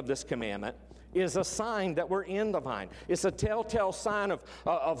keeping of this commandment is a sign that we're in the vine. It's a telltale sign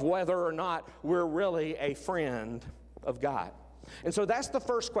of whether or not we're really a friend of God. And so that's the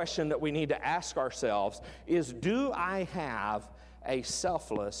first question that we need to ask ourselves is, do I have a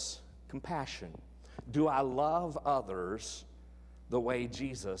selfless compassion? Do I love others the way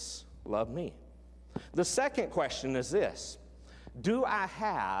Jesus loved me? The second question is this: do I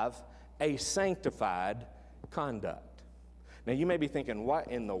have a sanctified conduct? Now, you may be thinking, what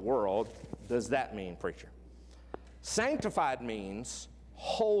in the world does that mean, preacher? Sanctified means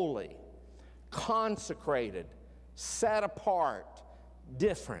holy, consecrated, set apart,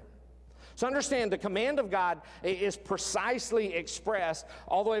 different. So understand, the command of God is precisely expressed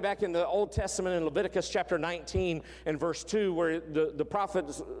all the way back in the Old Testament in Leviticus chapter 19 and verse 2, where the prophet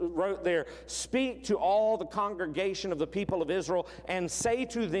wrote there, "Speak to all the congregation of the people of Israel and say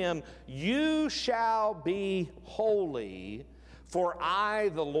to them, you shall be holy, for I,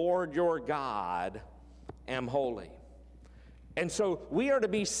 the Lord your God, am holy." And so we are to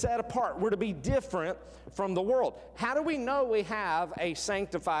be set apart. We're to be different from the world. How do we know we have a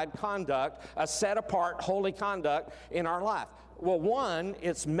sanctified conduct, a set apart, holy conduct in our life? Well, one,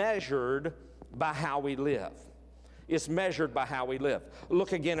 it's measured by how we live. It's measured by how we live.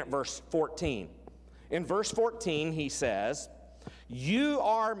 Look again at verse 14. In verse 14, he says, "You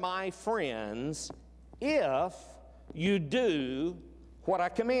are my friends if you do what I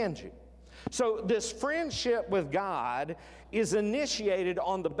command you." So this friendship with God is initiated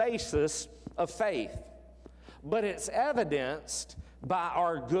on the basis of faith, but it's evidenced by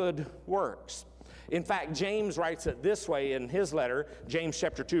our good works. In fact, James writes it this way in his letter, James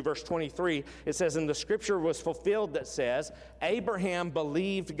chapter 2, verse 23. It says, "And the scripture was fulfilled that says, Abraham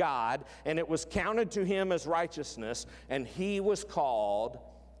believed God, and it was counted to him as righteousness, and he was called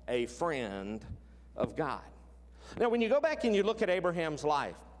a friend of God." Now, when you go back and you look at Abraham's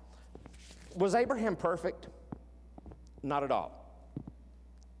life, was Abraham perfect? Not at all.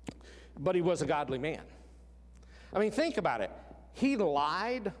 But he was a godly man. I mean, think about it. He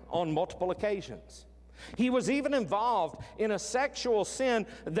lied on multiple occasions. He was even involved in a sexual sin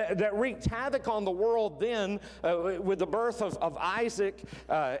that wreaked havoc on the world then with the birth of Isaac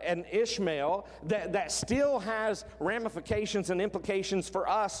and Ishmael that still has ramifications and implications for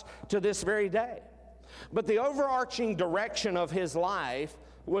us to this very day. But the overarching direction of his life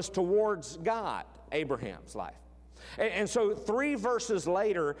was towards God, Abraham's life. And so 3 verses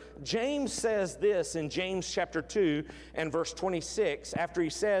later, James says this in James chapter 2 and verse 26, after he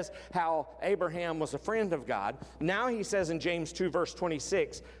says how Abraham was a friend of God. Now he says in James 2 verse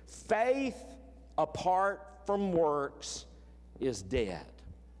 26, "Faith apart from works is dead.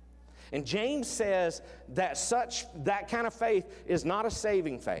 And James says that that kind of faith is not a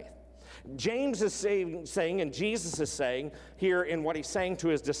saving faith. James is saying, and Jesus is saying here in what he's saying to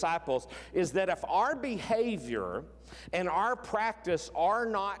his disciples, is that if our behavior and our practice are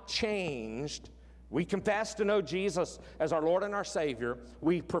not changed, we confess to know Jesus as our Lord and our Savior,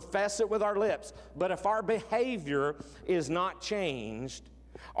 we profess it with our lips, but if our behavior is not changed,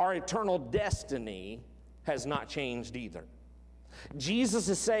 our eternal destiny has not changed either. Jesus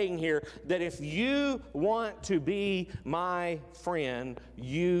is saying here that if you want to be my friend,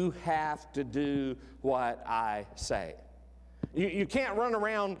 you have to do what I say. You can't run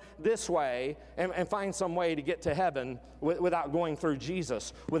around this way and find some way to get to heaven without going through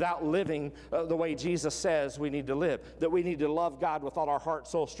Jesus, without living the way Jesus says we need to live, that we need to love God with all our heart,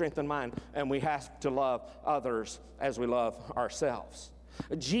 soul, strength, and mind, and we have to love others as we love ourselves.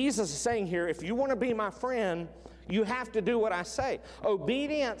 Jesus is saying here, if you want to be my friend, you have to do what I say.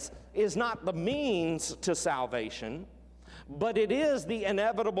 Obedience is not the means to salvation, but it is the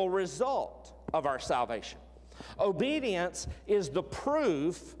inevitable result of our salvation. Obedience is the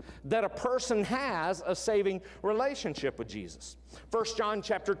proof that a person has a saving relationship with Jesus. 1 John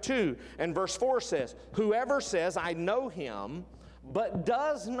chapter 2 and verse 4 says, "Whoever says, 'I know him,' but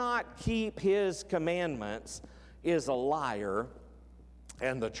does not keep his commandments is a liar,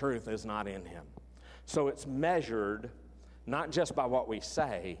 and the truth is not in him." So it's measured not just by what we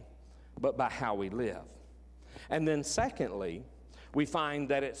say, but by how we live. And then secondly, we find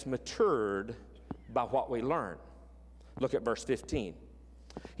that it's matured by what we learn. Look at verse 15.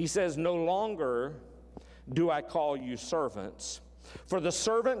 He says, "No longer do I call you servants, for the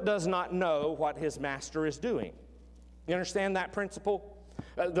servant does not know what his master is doing." You understand that principle?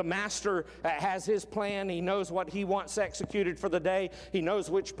 The master has his plan. He knows what he wants executed for the day. He knows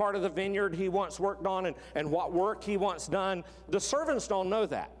which part of the vineyard he wants worked on and what work he wants done. The servants don't know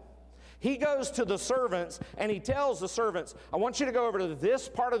that. He goes to the servants and he tells the servants, "I want you to go over to this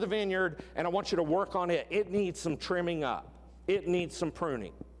part of the vineyard and I want you to work on it. It needs some trimming up. It needs some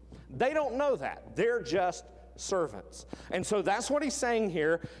pruning." They don't know that. They're just servants. And so that's what he's saying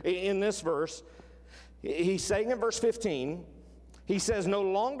here in this verse. He's saying in verse 15, he says, "No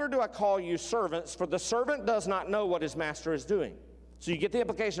longer do I call you servants, for the servant does not know what his master is doing." So you get the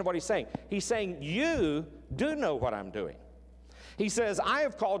implication of what he's saying. He's saying, you do know what I'm doing. He says, "I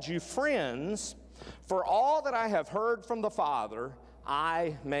have called you friends, for all that I have heard from the Father,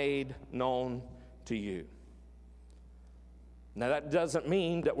 I made known to you." Now that doesn't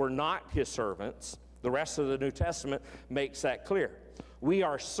mean that we're not his servants. The rest of the New Testament makes that clear. We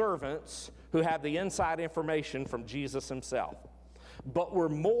are servants who have the inside information from Jesus himself. But we're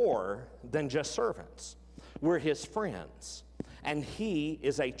more than just servants. We're his friends. And he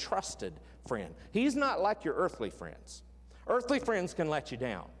is a trusted friend. He's not like your earthly friends. Earthly friends can let you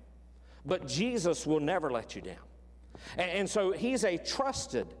down. But Jesus will never let you down. And so he's a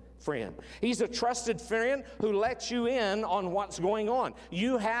trusted friend. He's a trusted friend who lets you in on what's going on.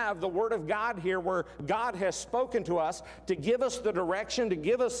 You have the Word of God here where God has spoken to us to give us the direction, to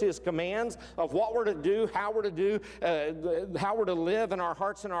give us his commands of what we're to do, how we're to do, how we're to live in our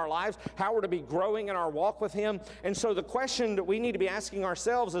hearts and our lives, how we're to be growing in our walk with him. And so the question that we need to be asking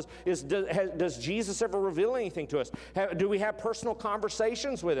ourselves is does Jesus ever reveal anything to us? Do we have personal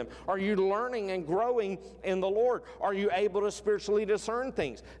conversations with him? Are you learning and growing in the Lord? Are you able to spiritually discern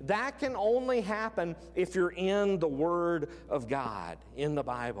things? That can only happen if you're in the Word of God, in the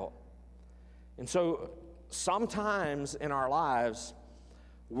Bible. And so sometimes in our lives,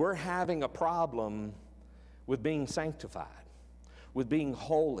 we're having a problem with being sanctified, with being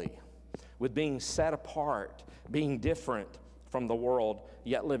holy, with being set apart, being different from the world,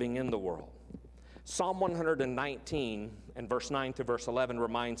 yet living in the world. Psalm 119 and verse 9 to verse 11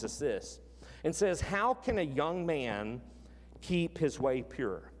 reminds us this. It says, "How can a young man keep his way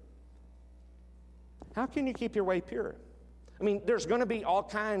pure?" How can you keep your way pure? I mean, there's going to be all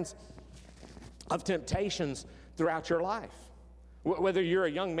kinds of temptations throughout your life, whether you're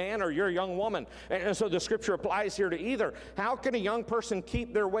a young man or you're a young woman. And so the scripture applies here to either. How can a young person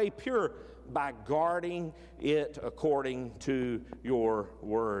keep their way pure? By guarding it according to your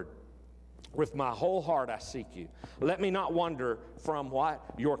word. "With my whole heart I seek you. Let me not wander from" what?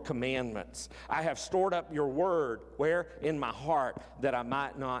 "Your commandments. I have stored up your word," where? "In my heart, that I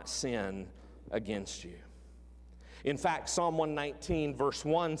might not sin against you." In fact, Psalm 119 verse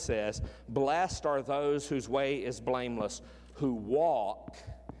 1 says, "Blessed are those whose way is blameless, who walk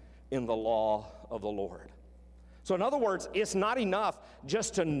in the law of the Lord." So in other words, it's not enough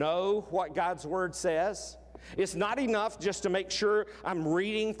just to know what God's word says. It's not enough just to make sure I'm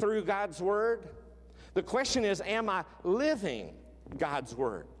reading through God's word. The question is, am I living God's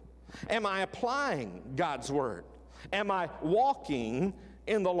Word? Am I applying God's Word? Am I walking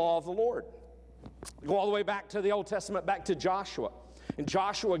in the law of the Lord? Go all the way back to the Old Testament, back to Joshua. And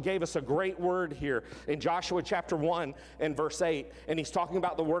Joshua gave us a great word here in Joshua chapter 1 and verse 8. And he's talking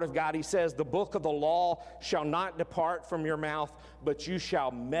about the Word of God. He says, the book of the law shall not depart from your mouth, but you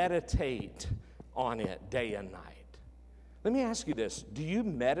shall meditate on it day and night. Let me ask you this. Do you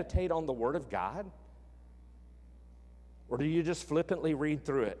meditate on the Word of God? Or do you just flippantly read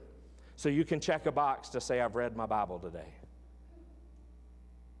through it so you can check a box to say, I've read my Bible today?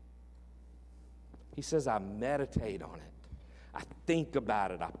 He says, I meditate on it. I think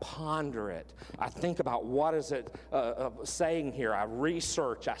about it. I ponder it. I think about what is it saying here. I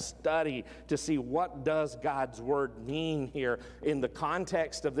research. I study to see what does God's Word mean here in the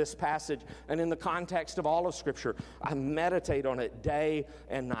context of this passage and in the context of all of Scripture. I meditate on it day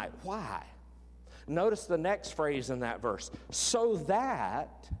and night. Why? Notice the next phrase in that verse. So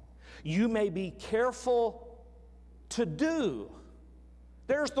that you may be careful to do.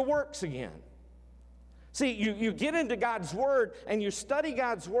 There's the works again. See, you get into God's Word and you study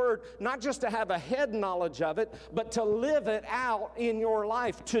God's Word not just to have a head knowledge of it, but to live it out in your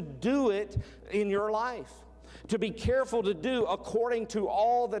life, to do it in your life, to be careful to do according to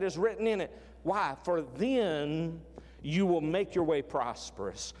all that is written in it. Why? For then you will make your way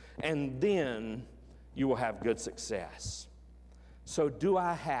prosperous, and then you will have good success. So do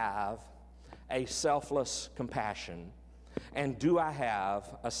I have a selfless compassion, and do I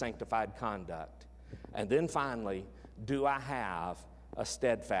have a sanctified conduct? And then finally, do I have a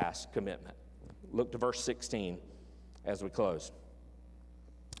steadfast commitment? Look to verse 16 as we close.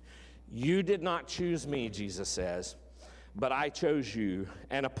 You did not choose me, Jesus says, but I chose you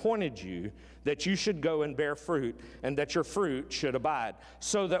and appointed you that you should go and bear fruit, and that your fruit should abide,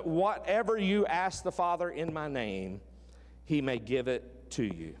 so that whatever you ask the Father in my name, he may give it to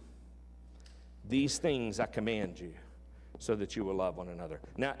you. These things I command you, so that you will love one another.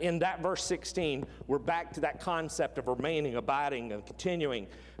 Now, in that verse 16, we're back to that concept of remaining, abiding, and continuing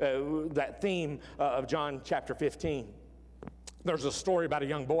that theme of John chapter 15. There's a story about a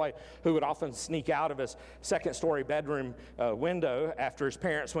young boy who would often sneak out of his second-story bedroom window after his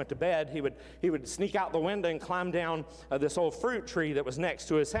parents went to bed. He would sneak out the window and climb down this old fruit tree that was next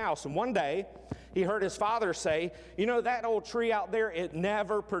to his house. And one day, he heard his father say, you know, that old tree out there, it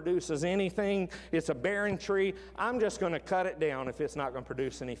never produces anything. It's a barren tree. I'm just going to cut it down if it's not going to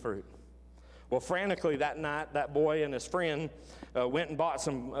produce any fruit. Well, frantically that night, that boy and his friend went and bought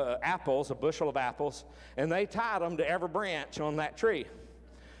some apples, a bushel of apples, and they tied them to every branch on that tree.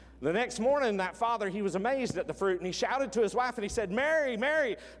 The next morning, that father, he was amazed at the fruit, and he shouted to his wife, and he said, Mary,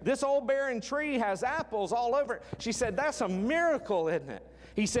 Mary, this old barren tree has apples all over it. She said, that's a miracle, isn't it?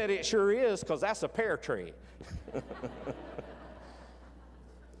 He said, it sure is, because that's a pear tree.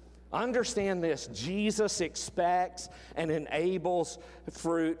 Understand this, Jesus expects and enables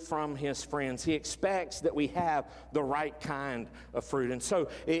fruit from his friends. He expects that we have the right kind of fruit. And so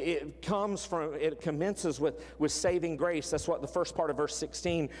it commences with saving grace. That's what the first part of verse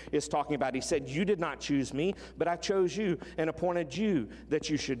 16 is talking about. He said, you did not choose me, but I chose you and appointed you that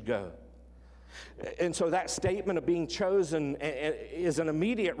you should go. And so that statement of being chosen is an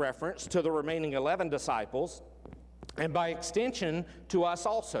immediate reference to the remaining 11 disciples, and by extension to us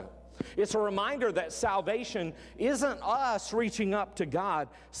also. It's a reminder that salvation isn't us reaching up to God.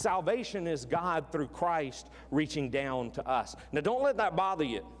 Salvation is God through Christ reaching down to us. Now, don't let that bother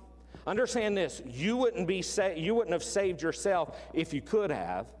you. Understand this. You wouldn't have saved yourself if you could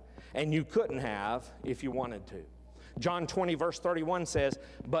have, and you couldn't have if you wanted to. John 20, verse 31 says,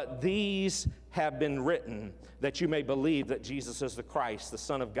 but these have been written that you may believe that Jesus is the Christ, the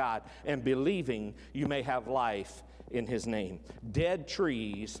Son of God, and believing you may have life in his name. Dead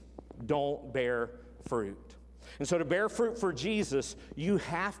trees don't bear fruit. And so to bear fruit for Jesus, you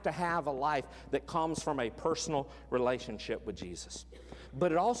have to have a life that comes from a personal relationship with Jesus.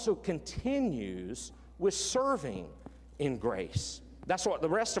 But it also continues with serving in grace. That's what the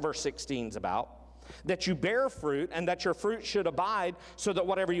rest of verse 16 is about. That you bear fruit and that your fruit should abide, so that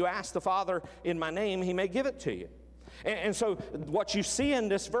whatever you ask the Father in my name, he may give it to you. And so what you see in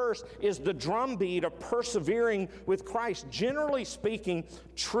this verse is the drumbeat of persevering with Christ. Generally speaking,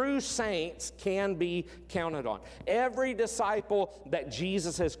 true saints can be counted on. Every disciple that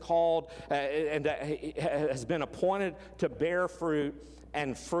Jesus has called and that has been appointed to bear fruit,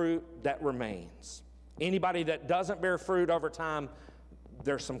 and fruit that remains. Anybody that doesn't bear fruit over time,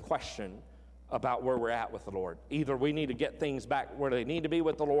 there's some question about where we're at with the Lord. Either we need to get things back where they need to be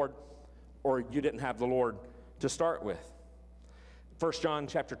with the Lord, or you didn't have the Lord to start with. 1 John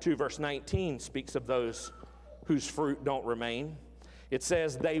chapter 2, verse 19 speaks of those whose fruit don't remain. It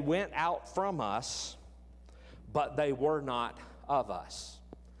says, they went out from us, but they were not of us.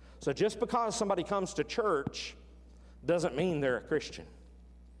 So just because somebody comes to church doesn't mean they're a Christian.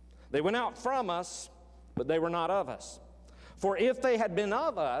 They went out from us, but they were not of us. For if they had been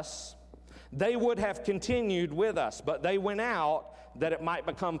of us, they would have continued with us, but they went out that it might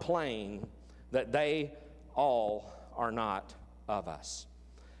become plain that they all are not of us.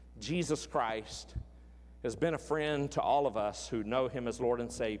 Jesus Christ has been a friend to all of us who know him as Lord and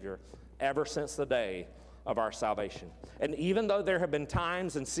Savior ever since the day of our salvation. And even though there have been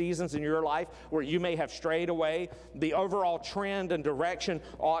times and seasons in your life where you may have strayed away, the overall trend and direction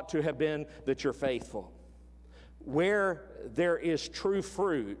ought to have been that you're faithful. Where there is true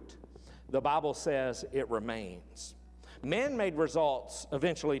fruit, the Bible says it remains. Man-made results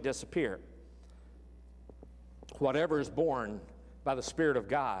eventually disappear. Whatever is born by the Spirit of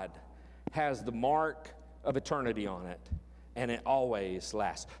God has the mark of eternity on it, and it always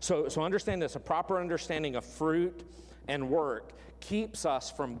lasts. So understand this, a proper understanding of fruit and work keeps us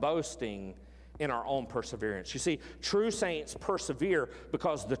from boasting in our own perseverance. You see, true saints persevere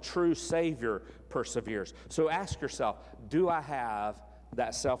because the true Savior perseveres. So ask yourself, do I have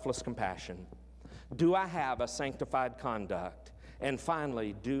that selfless compassion? Do I have a sanctified conduct? And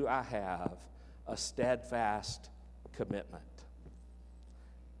finally, do I have a steadfast commitment?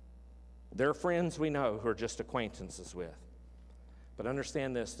 There are friends we know who are just acquaintances with. But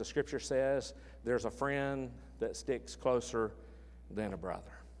understand this, the scripture says there's a friend that sticks closer than a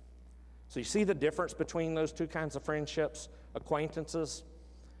brother. So you see the difference between those two kinds of friendships, acquaintances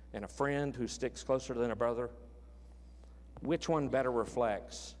and a friend who sticks closer than a brother? Which one better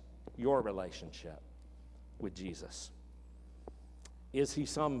reflects your relationship with Jesus? Is he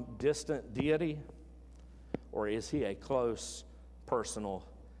some distant deity, or is he a close, personal,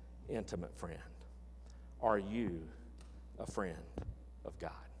 intimate friend? Are you a friend of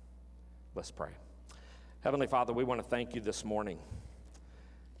God? Let's pray. Heavenly Father, we want to thank you this morning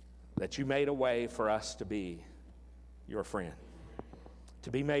that you made a way for us to be your friend,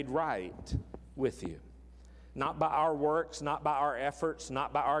 to be made right with you. Not by our works, not by our efforts,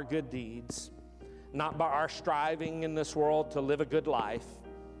 not by our good deeds, not by our striving in this world to live a good life,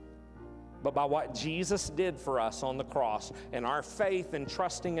 but by what Jesus did for us on the cross and our faith and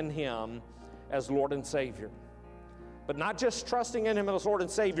trusting in him as Lord and Savior. But not just trusting in him as Lord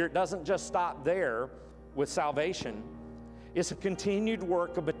and Savior, it doesn't just stop there with salvation. It's a continued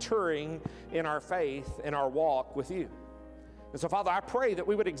work of maturing in our faith and our walk with you. And so, Father, I pray that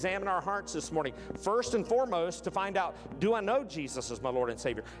we would examine our hearts this morning, first and foremost, to find out, do I know Jesus as my Lord and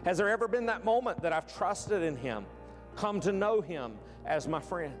Savior? Has there ever been that moment that I've trusted in him, come to know him as my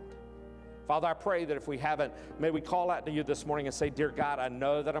friend? Father, I pray that if we haven't, may we call out to you this morning and say, dear God, I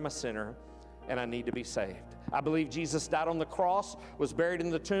know that I'm a sinner and I need to be saved. I believe Jesus died on the cross, was buried in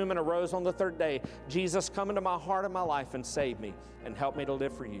the tomb, and arose on the third day. Jesus, come into my heart and my life and save me and help me to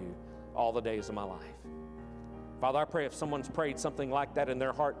live for you all the days of my life. Father, I pray if someone's prayed something like that in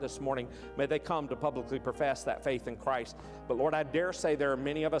their heart this morning, may they come to publicly profess that faith in Christ. But Lord, I dare say there are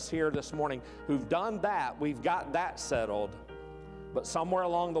many of us here this morning who've done that. We've got that settled. But somewhere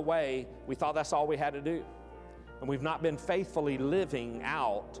along the way, we thought that's all we had to do. And we've not been faithfully living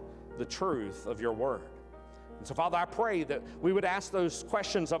out the truth of your word. And so, Father, I pray that we would ask those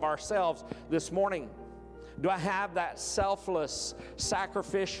questions of ourselves this morning. Do I have that selfless,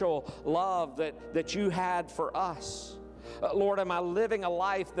 sacrificial love that you had for us? Lord, am I living a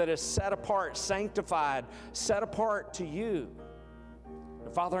life that is set apart, sanctified, set apart to you?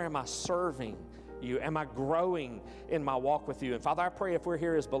 And Father, am I serving you? Am I growing in my walk with you? And Father, I pray if we're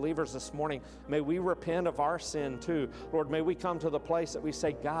here as believers this morning, may we repent of our sin too. Lord, may we come to the place that we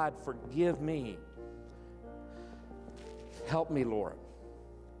say, God, forgive me. Help me, Lord.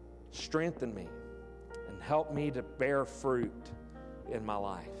 Strengthen me. And help me to bear fruit in my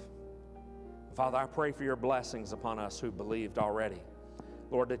life. Father, I pray for your blessings upon us who believed already.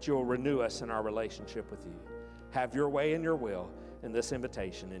 Lord, that you'll renew us in our relationship with you. Have your way and your will in this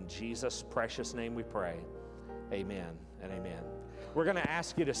invitation. In Jesus' precious name we pray. Amen and amen. We're going to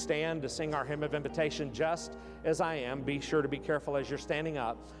ask you to stand to sing our hymn of invitation, Just As I Am. Be sure to be careful as you're standing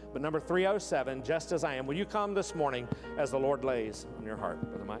up. But number 307, Just As I Am. Will you come this morning as the Lord lays on your heart?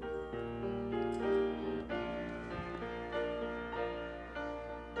 Brother Mike.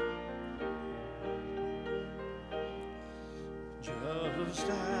 Just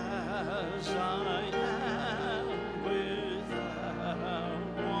as I am, without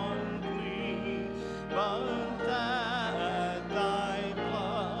one plea, but that thy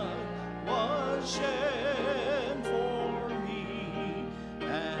blood was shed for me,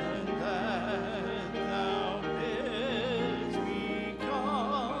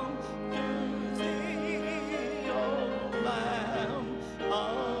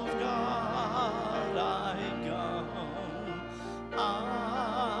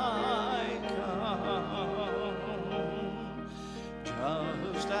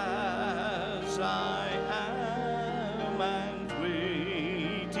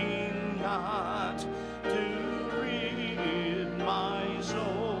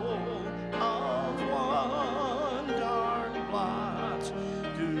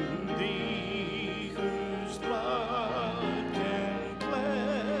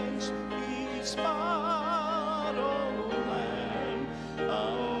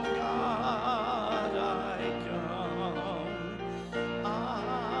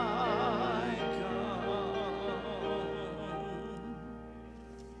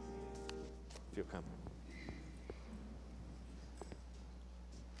 if you'll come.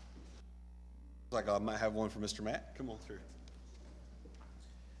 Looks like I might have one for Mr. Matt. Come on through.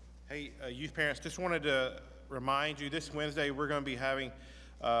 Hey, youth parents, just wanted to remind you this Wednesday we're going to be having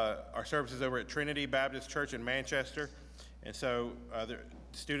our services over at Trinity Baptist Church in Manchester. And so the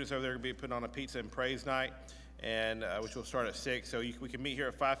students over there are going to be putting on a pizza and praise night, and which will start at 6. So we can meet here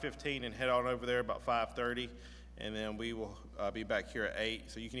at 5:15 and head on over there about 5:30, and then we will be back here at 8.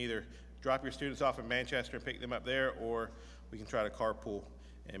 So you can either drop your students off in Manchester and pick them up there, or we can try to carpool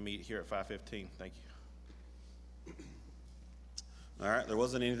and meet here at 5:15. Thank you. All right, there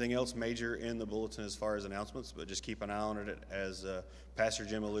wasn't anything else major in the bulletin as far as announcements, but just keep an eye on it. As Pastor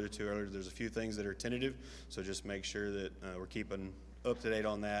Jim alluded to earlier, there's a few things that are tentative, so just make sure that we're keeping up to date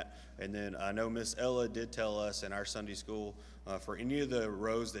on that. And then I know Miss Ella did tell us in our Sunday school, for any of the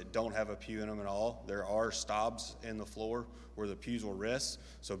rows that don't have a pew in them at all, there are stobs in the floor where the pews will rest,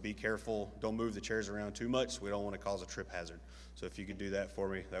 so be careful. Don't move the chairs around too much. We don't want to cause a trip hazard. So if you could do that for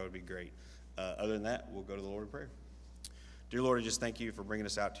me, that would be great. Other than that, we'll go to the Lord in prayer. Dear Lord, I just thank you for bringing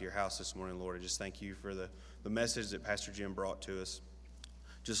us out to your house this morning, Lord. I just thank you for the message that Pastor Jim brought to us.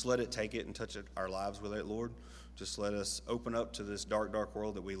 Just let it take it and touch our lives with it, Lord. Just let us open up to this dark, dark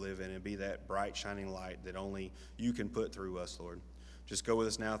world that we live in and be that bright, shining light that only you can put through us, Lord. Just go with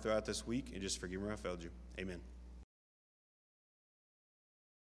us now throughout this week and just forgive me if I failed you. Amen.